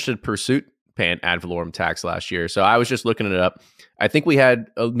said, how much did Pursuit pay an ad valorem tax last year? So I was just looking it up. I think we had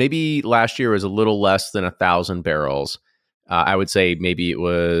maybe last year was a little less than 1,000 barrels. I would say maybe it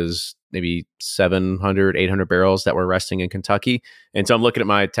was 700, 800 barrels that were resting in Kentucky. And so I'm looking at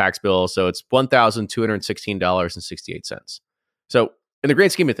my tax bill. So it's $1,216.68. So in the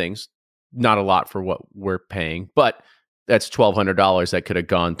great scheme of things, not a lot for what we're paying, but that's $1,200 that could have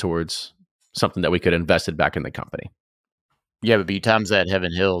gone towards something that we could have invested back in the company. Yeah, but you times that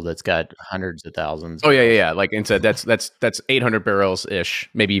Heaven Hill, that's got hundreds of thousands. Oh yeah. Like I said, that's 800 barrels ish,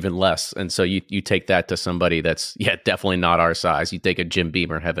 maybe even less. And so you take that to somebody that's definitely not our size. You take a Jim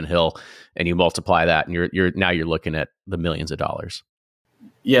Beam or Heaven Hill, and you multiply that, and you're looking at the millions of dollars.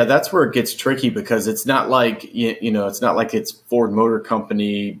 Yeah, that's where it gets tricky, because it's not like it's not like it's Ford Motor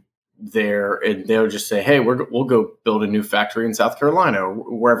Company there and they'll just say, hey, we'll go build a new factory in South Carolina or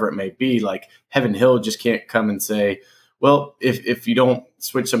wherever it may be. Like Heaven Hill just can't come and say, well, if you don't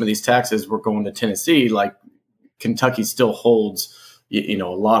switch some of these taxes, we're going to Tennessee. Like Kentucky still holds, a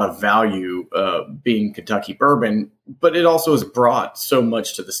lot of value being Kentucky bourbon, but it also has brought so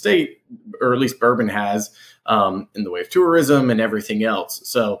much to the state, or at least bourbon has, in the way of tourism and everything else.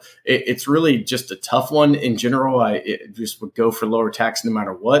 So it's really just a tough one in general. It just would go for lower tax no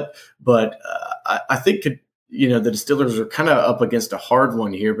matter what. But I think, the distillers are kind of up against a hard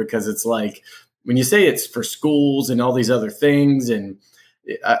one here, because it's like when you say it's for schools and all these other things, and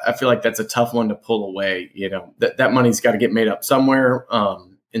I feel like that's a tough one to pull away. That money's got to get made up somewhere.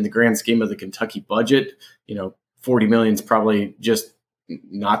 In the grand scheme of the Kentucky budget, 40 million is probably just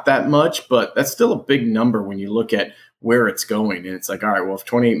not that much, but that's still a big number when you look at where it's going. And it's like, all right, well, if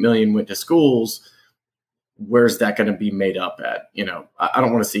 28 million went to schools, where's that going to be made up at? I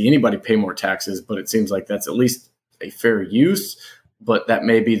don't want to see anybody pay more taxes, but it seems like that's at least a fair use. But that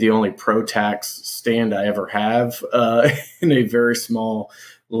may be the only pro-tax stand I ever have in a very small,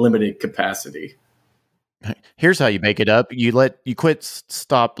 limited capacity. Here's how you make it up.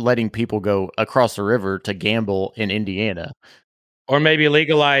 Stop letting people go across the river to gamble in Indiana. Or maybe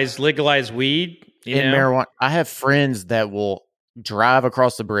legalize weed. Marijuana. I have friends that will drive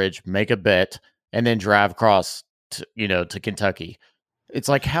across the bridge, make a bet, and then drive across to Kentucky. It's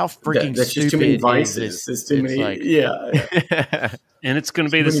like, how freaking that's stupid just too many vices. is this? It's too many. Like, yeah. And it's going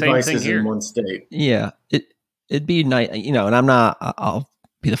to be the same thing here in one state. Yeah, it'd be nice, and I'll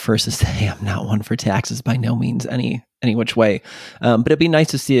be the first to say I'm not one for taxes by no means any which way. But it'd be nice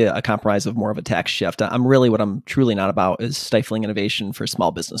to see a compromise of more of a tax shift. What I'm truly not about is stifling innovation for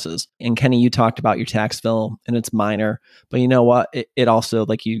small businesses. And Kenny, you talked about your tax bill and it's minor, but you know what? It also,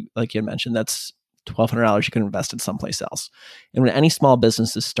 like you had mentioned, that's $1,200 you could invest in someplace else. And when any small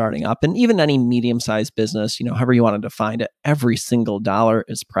business is starting up, and even any medium-sized business, however you want to define it, every single dollar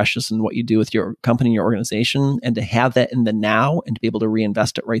is precious in what you do with your company and your organization. And to have that in the now and to be able to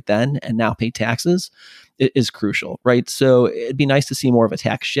reinvest it right then and now pay taxes is crucial, right? So it'd be nice to see more of a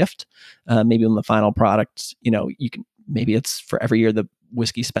tax shift. Maybe when the final product, maybe it's for every year the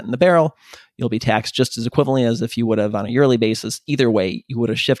whiskey spent in the barrel, you'll be taxed just as equivalently as if you would have on a yearly basis. Either way, you would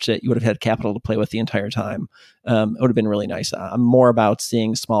have shifted it. You would have had capital to play with the entire time. It would have been really nice. I'm more about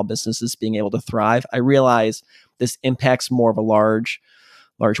seeing small businesses being able to thrive. I realize this impacts more of a large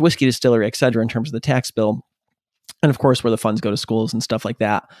whiskey distillery, et cetera, in terms of the tax bill. And of course, where the funds go to schools and stuff like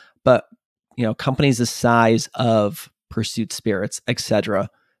that. But, companies the size of Pursuit Spirits, et cetera,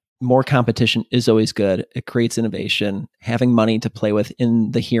 more competition is always good. It creates innovation. Having money to play with in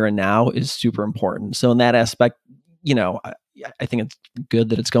the here and now is super important. So in that aspect, I think it's good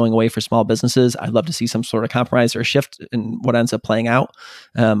that it's going away for small businesses. I'd love to see some sort of compromise or shift in what ends up playing out.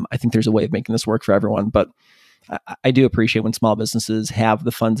 I think there's a way of making this work for everyone, but I do appreciate when small businesses have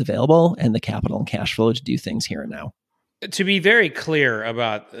the funds available and the capital and cash flow to do things here and now. To be very clear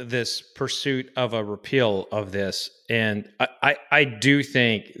about this pursuit of a repeal of this, and I do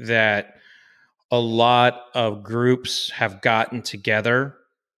think that a lot of groups have gotten together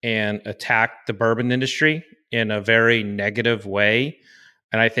and attacked the bourbon industry in a very negative way,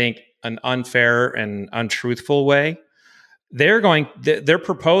 and I think an unfair and untruthful way. Their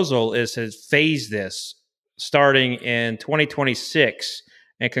proposal is to phase this starting in 2026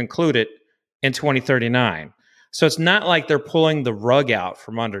 and conclude it in 2039. So it's not like they're pulling the rug out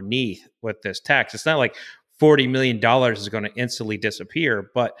from underneath with this tax. It's not like $40 million is going to instantly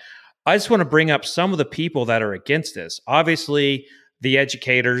disappear. But I just want to bring up some of the people that are against this. Obviously, the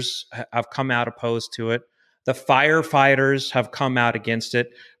educators have come out opposed to it. The firefighters have come out against it.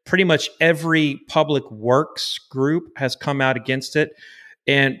 Pretty much every public works group has come out against it.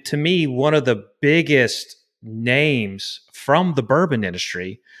 And to me, one of the biggest names from the bourbon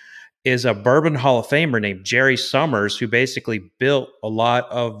industry is a Bourbon Hall of Famer named Jerry Summers, who basically built a lot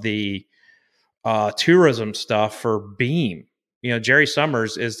of the tourism stuff for Beam. Jerry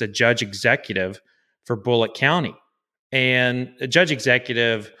Summers is the judge executive for Bullitt County, and a judge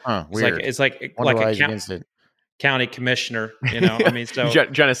executive is like a county commissioner. So you're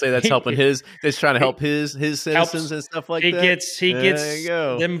trying to say that's helping his. It's trying to help his citizens and stuff like that. He gets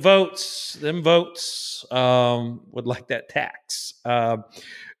them votes. Them votes would like that tax.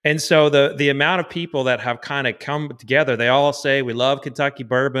 And so the amount of people that have kind of come together, they all say we love Kentucky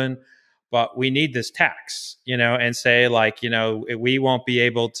bourbon, but we need this tax, and say we won't be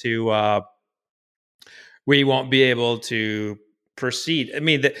able to proceed. I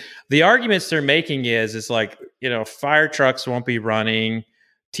mean, the arguments they're making is like, fire trucks won't be running,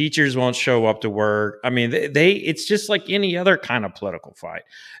 teachers won't show up to work. I mean, it's just like any other kind of political fight.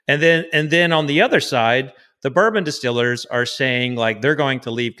 And then on the other side, the bourbon distillers are saying like they're going to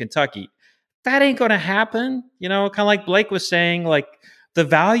leave Kentucky. That ain't going to happen. Kind of like Blake was saying, like the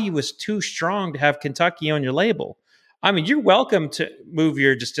value is too strong to have Kentucky on your label. I mean, you're welcome to move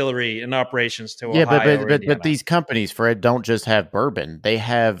your distillery and operations to Ohio. But these companies, Fred, don't just have bourbon. They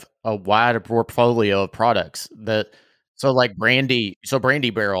have a wide portfolio of products like brandy. So brandy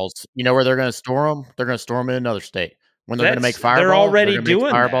barrels, where they're going to store them? They're going to store them in another state. When they're going to make Fireball, they're already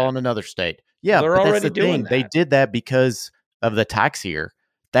doing Fireball in another state. Yeah, they're but already that's the doing thing. They did that because of the tax here.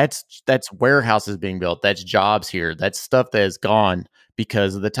 That's warehouses being built. That's jobs here. That's stuff that is gone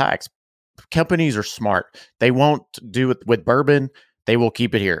because of the tax. Companies are smart. They won't do it with bourbon. They will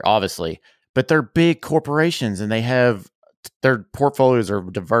keep it here, obviously. But they're big corporations and their portfolios are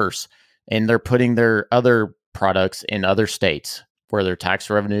diverse, and they're putting their other products in other states where their tax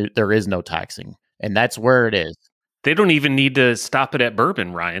revenue, there is no taxing. And that's where it is. They don't even need to stop it at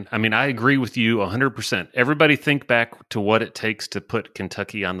bourbon, Ryan. I mean, I agree with you 100%. Everybody think back to what it takes to put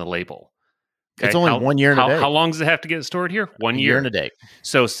Kentucky on the label. Okay? It's only 1 year and a day. How long does it have to get stored here? 1 year. A year and a day.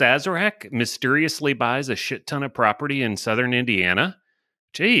 So Sazerac mysteriously buys a shit ton of property in southern Indiana.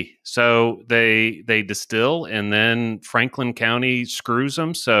 So they distill, and then Franklin County screws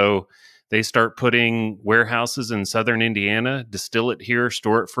them. So they start putting warehouses in southern Indiana, distill it here,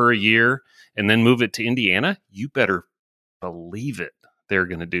 store it for a year, and then move it to Indiana, you better believe it. They're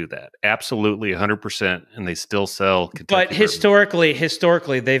going to do that. Absolutely 100%. And they still sell Kentucky But bourbon.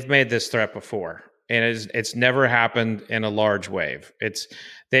 historically, they've made this threat before. And it's never happened in a large wave.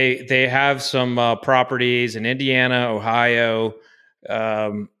 They have some properties in Indiana, Ohio,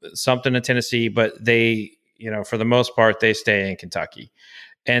 something in Tennessee, but they, for the most part, they stay in Kentucky.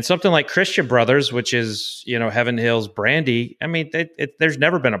 And something like Christian Brothers, which is, Heaven Hills brandy, I mean, there's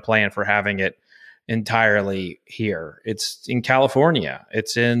never been a plan for having it entirely here. It's in California.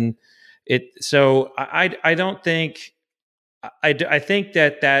 It's in it. So I don't think, I think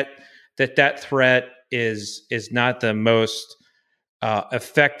that threat is not the most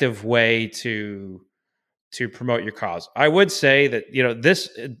effective way to promote your cause. I would say that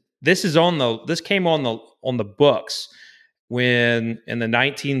this came on the books when in the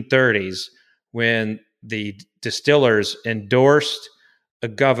 1930s when the distillers endorsed a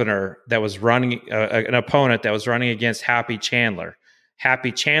governor that was running an opponent that was running against Happy Chandler.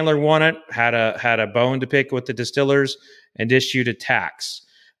 Happy Chandler won it, had a bone to pick with the distillers, and issued a tax.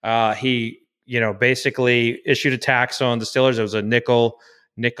 He basically issued a tax on distillers. It was a nickel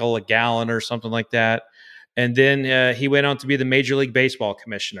a gallon or something like that. And then he went on to be the Major League Baseball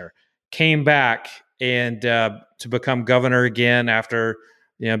commissioner, came back and to become governor again after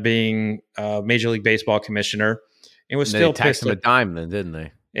being Major League Baseball commissioner. And was still taxed pissed. Him a dime, then, didn't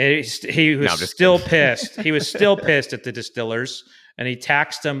they? He was still pissed. He was still pissed at the distillers, and he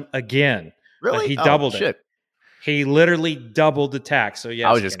taxed them again. Really? He doubled it. He literally doubled the tax. So yes,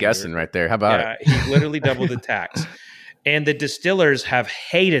 I was just guessing right there. How about it? He literally doubled the tax. And the distillers have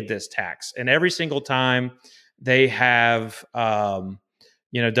hated this tax. And every single time they have done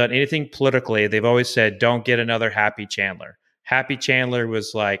anything politically, they've always said, don't get another Happy Chandler. Happy Chandler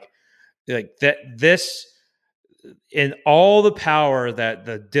was like that. This, in all the power that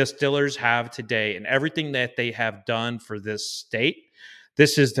the distillers have today and everything that they have done for this state,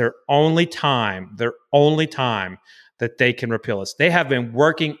 this is their only time that they can repeal this. They have been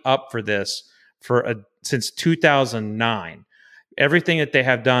working up for this since 2009. Everything that they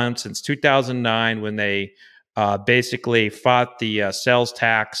have done since 2009 when they basically fought the sales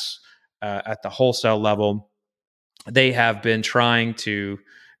tax at the wholesale level, they have been trying to,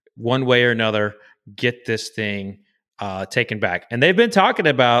 one way or another, get this thing taken back. And they've been talking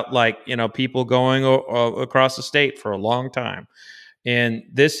about people going across the state for a long time. And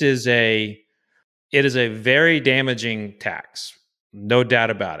it is a very damaging tax. No doubt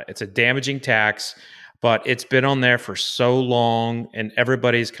about it. It's a damaging tax, but it's been on there for so long and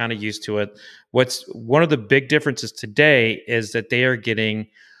everybody's kind of used to it. One of the big differences today is that they are getting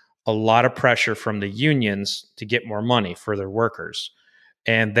a lot of pressure from the unions to get more money for their workers.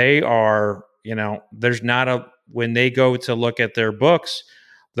 And they are, when they go to look at their books,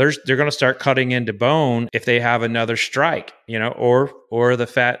 they're going to start cutting into bone if they have another strike, or the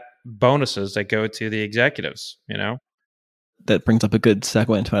fat bonuses that go to the executives, That brings up a good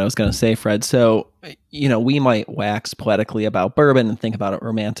segue into what I was going to say, Fred. So, we might wax poetically about bourbon and think about it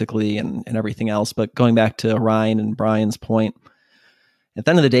romantically and everything else. But going back to Ryan and Brian's point, at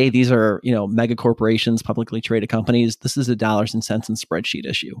the end of the day, these are, mega corporations, publicly traded companies. This is a dollars and cents and spreadsheet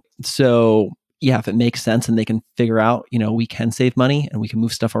issue. So yeah, if it makes sense and they can figure out, we can save money and we can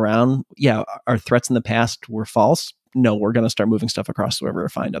move stuff around. Yeah, our threats in the past were false. No, we're going to start moving stuff across the river or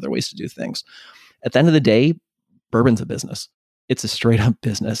find other ways to do things. At the end of the day, bourbon's a business. It's a straight up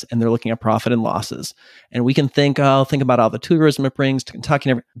business, and they're looking at profit and losses. And we can think about all the tourism it brings to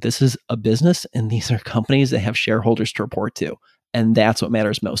Kentucky. This is a business, and these are companies that have shareholders to report to. And that's what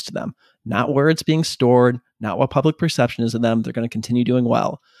matters most to them. Not where it's being stored, not what public perception is of them. They're going to continue doing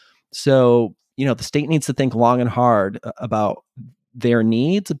well. So, the state needs to think long and hard about their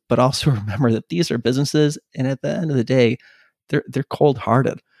needs, but also remember that these are businesses. And at the end of the day, they're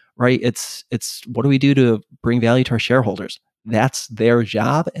cold-hearted, right? It's what do we do to bring value to our shareholders? That's their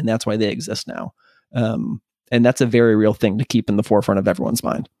job, and that's why they exist now. And that's a very real thing to keep in the forefront of everyone's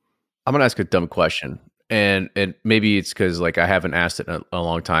mind. I'm going to ask a dumb question. And maybe it's because I haven't asked it in a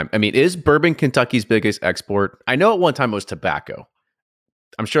long time. I mean, is bourbon Kentucky's biggest export? I know at one time it was tobacco.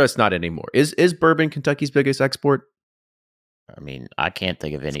 I'm sure it's not anymore. Is bourbon Kentucky's biggest export? I mean, I can't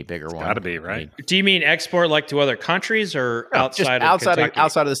think of any bigger one. Got to be, right? Do you mean export to other countries or outside of Kentucky?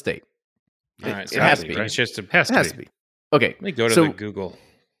 Outside of the state. All right, it has to be. Right? It's just it has to be. Okay, let me go to the Google.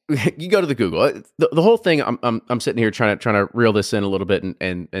 You go to the Google. The whole thing. I'm sitting here trying to reel this in a little bit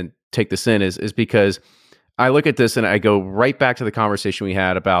and take this in is because I look at this and I go right back to the conversation we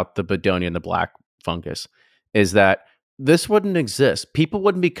had about the Bodonia and the black fungus. Is that this wouldn't exist. People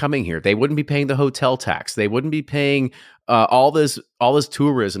wouldn't be coming here. They wouldn't be paying the hotel tax. They wouldn't be paying all this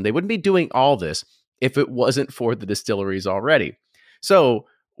tourism. They wouldn't be doing all this if it wasn't for the distilleries already. So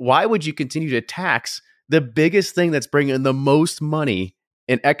why would you continue to tax the biggest thing that's bringing the most money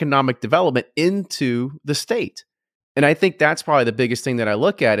in economic development into the state? And I think that's probably the biggest thing that I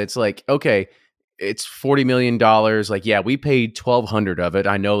look at. It's like, okay, it's $40 million. Like, yeah, we paid 1,200 of it.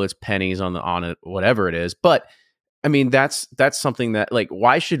 I know it's pennies on it, whatever it is. But I mean, that's something that, like,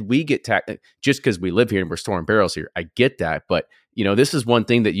 why should we get taxed just because we live here and we're storing barrels here? I get that. But, you know, this is one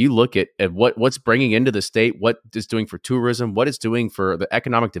thing that you look at what's bringing into the state, what it's doing for tourism, what it's doing for the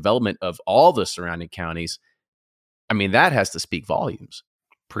economic development of all the surrounding counties. I mean, that has to speak volumes.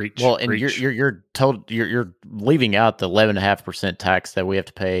 Preach. Well, and you're leaving out the 11.5% tax that we have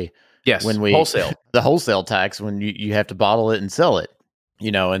to pay. Yes, when we wholesale the wholesale tax when you have to bottle it and sell it,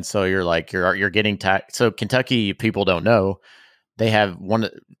 you know, and so you're getting tax. So Kentucky, people don't know, they have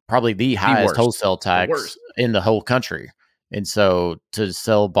probably the highest wholesale tax in the whole country, and so to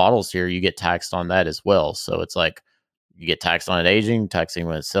sell bottles here, you get taxed on that as well. So it's like you get taxed on it aging, taxing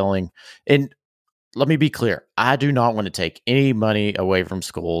when it's selling. And let me be clear, I do not want to take any money away from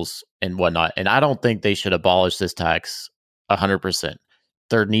schools and whatnot, and I don't think they should abolish this tax 100%.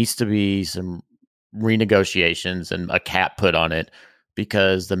 There needs to be some renegotiations and a cap put on it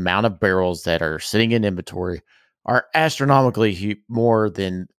because the amount of barrels that are sitting in inventory are astronomically more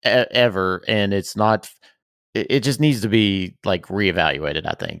than ever. And it's not, it just needs to be like reevaluated.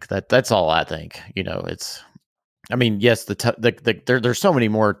 I think that's all I think, you know, I mean, yes, there's so many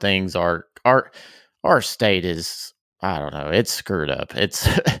more things our state is, I don't know, it's screwed up. It's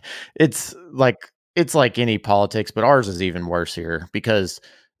like any politics, but ours is even worse here because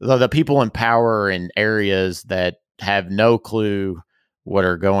the people in power in areas that have no clue what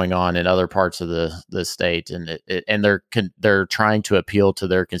are going on in other parts of the state, and they're trying to appeal to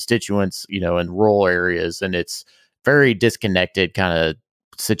their constituents, you know, in rural areas, and it's very disconnected kind of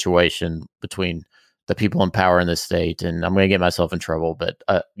situation between the people in power in the state. And I'm going to get myself in trouble, but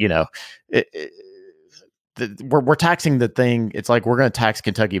you know, we're taxing the thing. It's like we're going to tax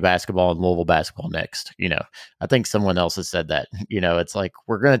Kentucky basketball and Louisville basketball next. You know, I think someone else has said that. You know, it's like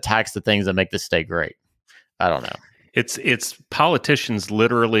we're going to tax the things that make the state great. I don't know. It's politicians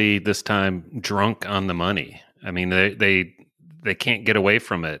literally this time drunk on the money. I mean, they can't get away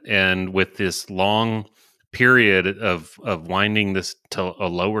from it. And with this long period of winding this to a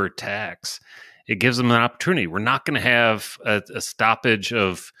lower tax, it gives them an opportunity. We're not going to have a stoppage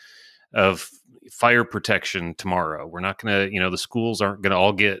of fire protection tomorrow. We're not going to, you know, the schools aren't going to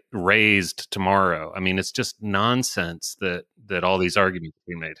all get raised tomorrow. I mean, it's just nonsense that all these arguments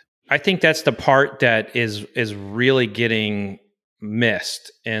be made. I think that's the part that is really getting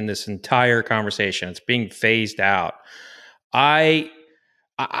missed in this entire conversation. It's being phased out. I'm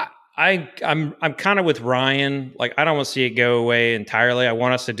kind of with Ryan. Like, I don't want to see it go away entirely. I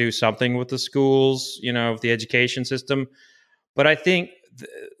want us to do something with the schools, you know, the education system. But I think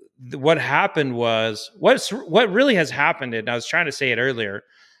what happened was what really has happened, and I was trying to say it earlier,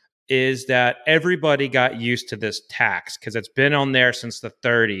 is that everybody got used to this tax because it's been on there since the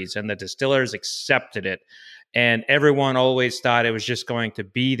 30s and the distillers accepted it. And everyone always thought it was just going to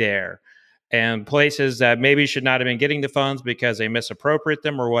be there. And places that maybe should not have been getting the funds because they misappropriate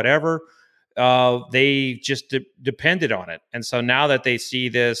them or whatever, they just depended on it. And so now that they see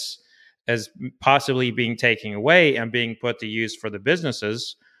this as possibly being taken away and being put to use for the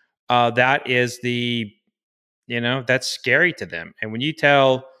businesses, that is that's scary to them. And when you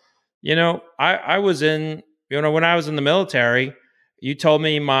tell, you know, I was in, you know, when I was in the military, you told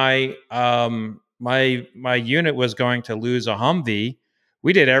me my unit was going to lose a Humvee.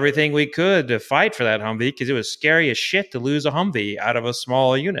 We did everything we could to fight for that Humvee because it was scary as shit to lose a Humvee out of a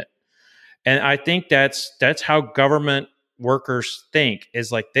small unit. And I think that's how government workers think,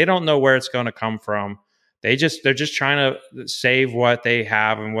 is like they don't know where it's going to come from. They're just trying to save what they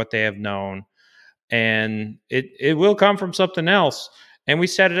have and what they have known. And it will come from something else. And we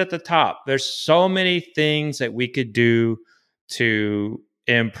said it at the top. There's so many things that we could do to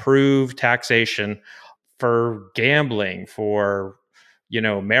improve taxation for gambling, for, you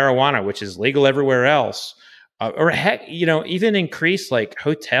know, marijuana, which is legal everywhere else, or heck, you know, even increase like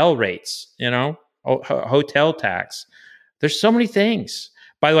hotel rates, you know, hotel tax. There's so many things.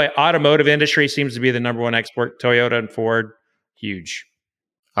 By the way, automotive industry seems to be the number one export. Toyota and Ford, huge.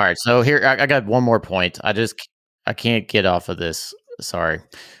 All right. So here, I got one more point. I can't get off of this. Sorry.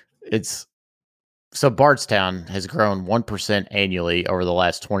 So Bardstown has grown 1% annually over the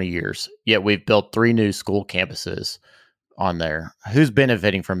last 20 years, yet we've built 3 new school campuses on there. Who's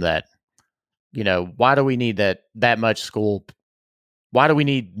benefiting from that? why do we need that much school? Why do we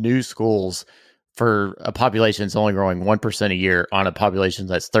need new schools for a population that's only growing 1% a year on a population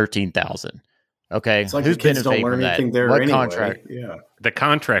that's 13,000? Okay, it's like who's the kids don't learn anything there what anyway. Contract? Yeah, the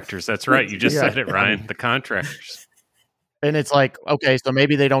contractors. That's right. You just said it, Ryan. The contractors. And it's like, okay, so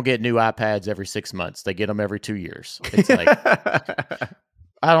maybe they don't get new iPads every 6 months. They get them every 2 years. It's like,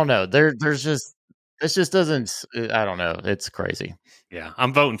 I don't know. This just doesn't. I don't know. It's crazy. Yeah,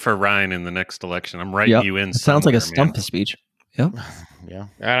 I'm voting for Ryan in the next election. I'm writing you in. It sounds like a stump speech. Yep. Yeah.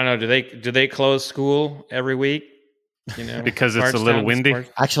 I don't know. Do they close school every week? Because it's a little windy.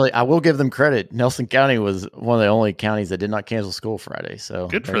 Actually, I will give them credit. Nelson County was one of the only counties that did not cancel school Friday. So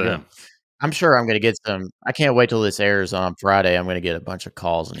good for them. I'm sure I'm going to get some. I can't wait till this airs on Friday. I'm going to get a bunch of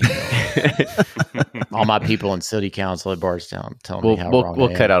calls and emails. All my people in city council at Bardstown telling me how wrong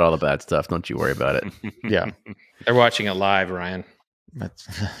we'll cut out all the bad stuff. Don't you worry about it. Yeah. They're watching it live, Ryan.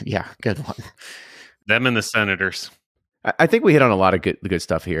 Yeah, good one. Them and the senators. I think we hit on a lot of good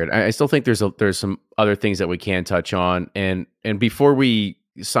stuff here. I still think there's some other things that we can touch on. And before we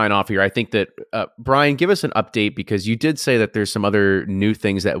sign off here, I think that Brian, give us an update, because you did say that there's some other new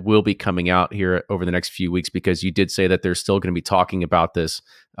things that will be coming out here over the next few weeks, because you did say that they're still going to be talking about this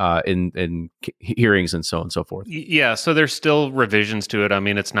in hearings and so on and so forth. Yeah, so there's still revisions to it. I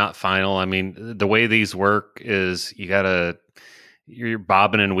mean, it's not final. I mean, the way these work is you're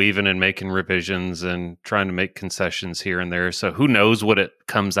bobbing and weaving and making revisions and trying to make concessions here and there. So who knows what it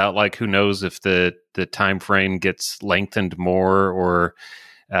comes out like? Who knows if the time frame gets lengthened more, or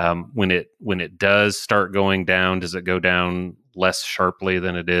when it does start going down, does it go down less sharply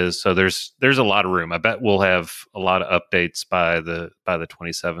than it is? So there's a lot of room. I bet we'll have a lot of updates by the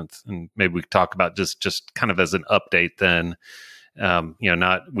 27th, and maybe we talk about just kind of as an update then.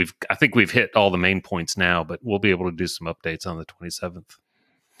 I think we've hit all the main points now, but we'll be able to do some updates on the 27th.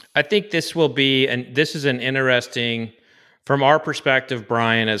 I think this will be, and this is an interesting, from our perspective,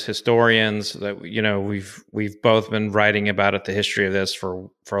 Brian, as historians, that we've both been writing about it, the history of this for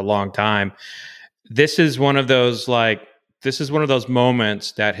a long time. This is one of those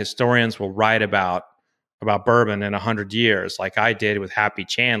moments that historians will write about bourbon in 100 years, like I did with Happy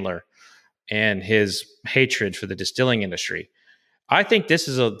Chandler and his hatred for the distilling industry. I think this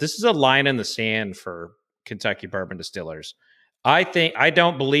is a line in the sand for Kentucky bourbon distillers. I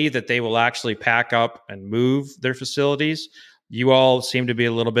don't believe that they will actually pack up and move their facilities. You all seem to be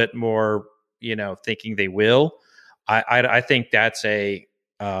a little bit more, thinking they will. I think that's a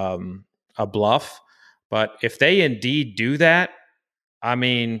bluff. But if they indeed do that, I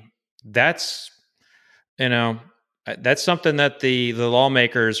mean, that's something that the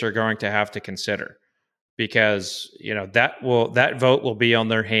lawmakers are going to have to consider. Because that vote will be on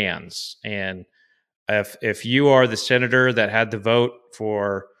their hands, and if you are the senator that had the vote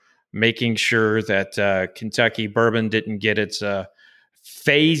for making sure that Kentucky bourbon didn't get its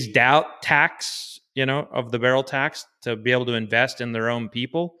phased out tax, of the barrel tax, to be able to invest in their own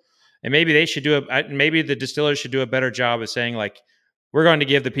people, and maybe they should maybe the distillers should do a better job of saying, like, we're going to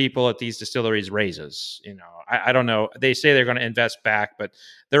give the people at these distilleries raises. I don't know. They say they're going to invest back, but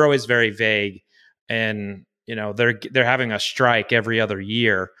they're always very vague. And they're having a strike every other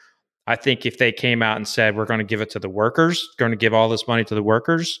year. I think if they came out and said, we're going to give it to the workers, going to give all this money to the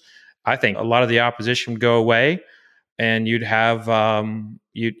workers, I think a lot of the opposition would go away, and you'd have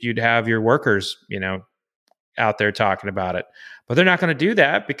your workers out there talking about it. But they're not going to do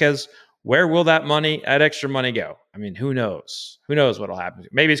that, because where will that extra money go? I mean, who knows what will happen?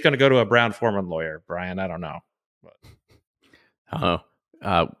 Maybe it's going to go to a Brown-Forman lawyer, Brian. I don't know. But.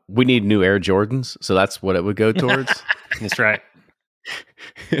 We need new Air Jordans, so that's what it would go towards. That's right.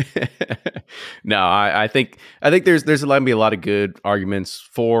 No, I think there's going to be a lot of good arguments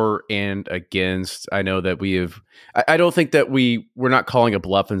for and against. I know that I don't think that we're not calling a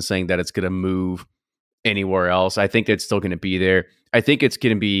bluff and saying that it's going to move anywhere else. I think it's still going to be there. I think it's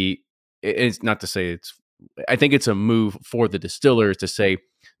going to be. It's not to say it's. I think it's a move for the distillers to say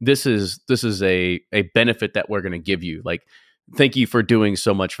this is a benefit that we're going to give you, like. Thank you for doing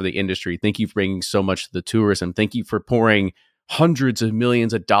so much for the industry. Thank you for bringing so much to the tourism. Thank you for pouring hundreds of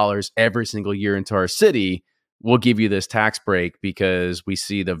millions of dollars every single year into our city. We'll give you this tax break because we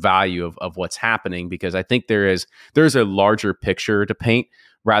see the value of what's happening. Because I think there's a larger picture to paint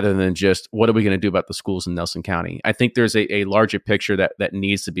rather than just what are we going to do about the schools in Nelson County. I think there's a larger picture that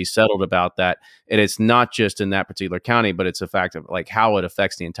needs to be settled about that. And it's not just in that particular county, but it's a fact of like how it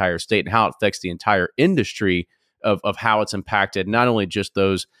affects the entire state and how it affects the entire industry of how it's impacted, not only just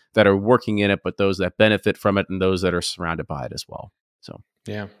those that are working in it, but those that benefit from it and those that are surrounded by it as well. So,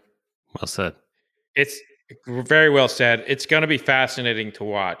 yeah. Well said. It's very well said. It's going to be fascinating to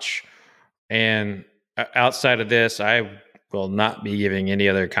watch. And outside of this, I will not be giving any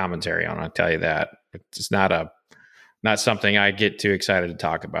other commentary on it. I'll tell you that. It's not something I get too excited to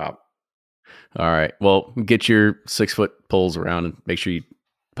talk about. All right. Well, get your 6-foot poles around and make sure you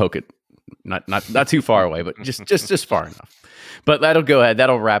poke it. Not too far away, but just far enough. But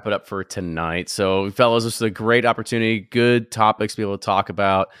that'll wrap it up for tonight. So, fellas, this is a great opportunity. Good topics to be able to talk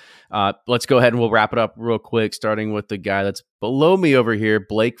about. Let's go ahead and we'll wrap it up real quick, starting with the guy that's below me over here,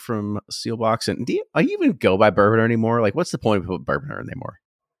 Blake from Sealbox. And do you even go by Bourbonr anymore? Like, what's the point of putting Bourbonr anymore?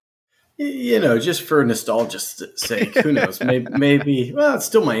 Just for nostalgia's sake, who knows? Maybe. Well, it's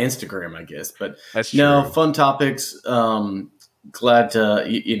still my Instagram, I guess. But that's true. Fun topics. Glad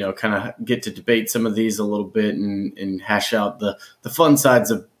to kind of get to debate some of these a little bit and hash out the fun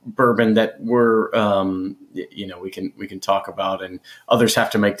sides of bourbon that we can talk about and others have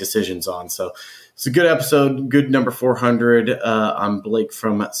to make decisions on. So it's a good episode, good number 400. I'm Blake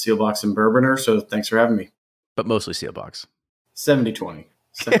from Sealbox and Bourbonr, so thanks for having me. But mostly Sealbox. 70-20.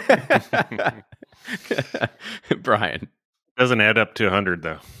 Brian. Doesn't add up to 100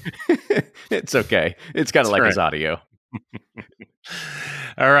 though. It's okay. It's kind of like his audio.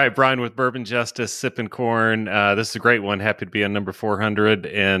 All right, Brian with Bourbon Justice, Sipping Corn. This is a great one. Happy to be on number 400,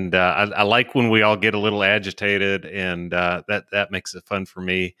 and I like when we all get a little agitated, and that makes it fun for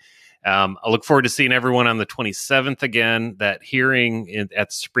me. I look forward to seeing everyone on the 27th again. That hearing at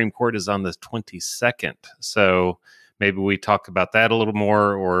the Supreme Court is on the 22nd, so maybe we talk about that a little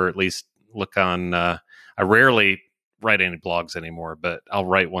more, or at least look on. I rarely write any blogs anymore, but I'll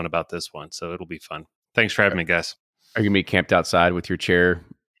write one about this one, so it'll be fun. Thanks for having me, guys. Are you going to be camped outside with your chair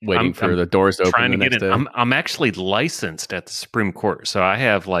waiting for the doors to open? Trying to get in. I'm actually licensed at the Supreme Court, so I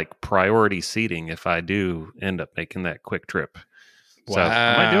have like priority seating if I do end up making that quick trip. Wow. So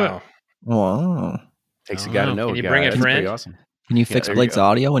I might do it. Wow. Takes a guy to know. Can you bring a friend? Awesome. Can you fix Blake's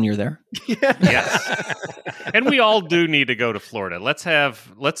audio when you're there? Yes. And we all do need to go to Florida.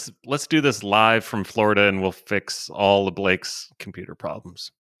 Let's do this live from Florida, and we'll fix all of Blake's computer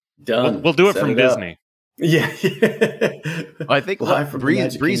problems. Done. We'll do it from Disney. Yeah. I think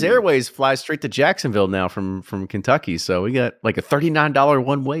Breeze Airways flies straight to Jacksonville now from Kentucky. So we got like a $39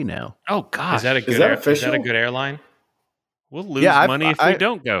 one way now. Oh gosh. Is that a good airline? We'll lose money if we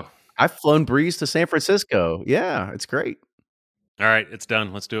don't go. I've flown Breeze to San Francisco. Yeah, it's great. All right, it's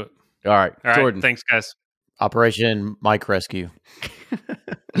done. Let's do it. All right, Jordan. Thanks, guys. Operation Mike Rescue.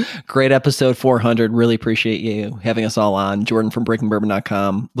 Great episode 400. Really appreciate you having us all on. Jordan from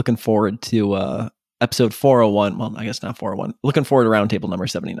BreakingBourbon.com. Looking forward to episode 401. Well, I guess not 401. Looking forward to roundtable number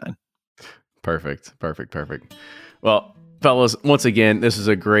 79. Perfect. Well, fellas, once again, this is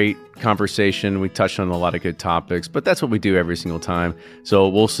a great conversation. We touched on a lot of good topics, but that's what we do every single time. So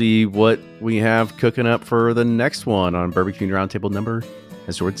we'll see what we have cooking up for the next one on Bourbon Community Roundtable number,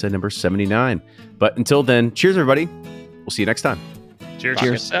 as Jordan said, number 79. But until then, cheers, everybody. We'll see you next time. Cheers.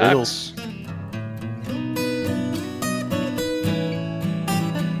 Cheers.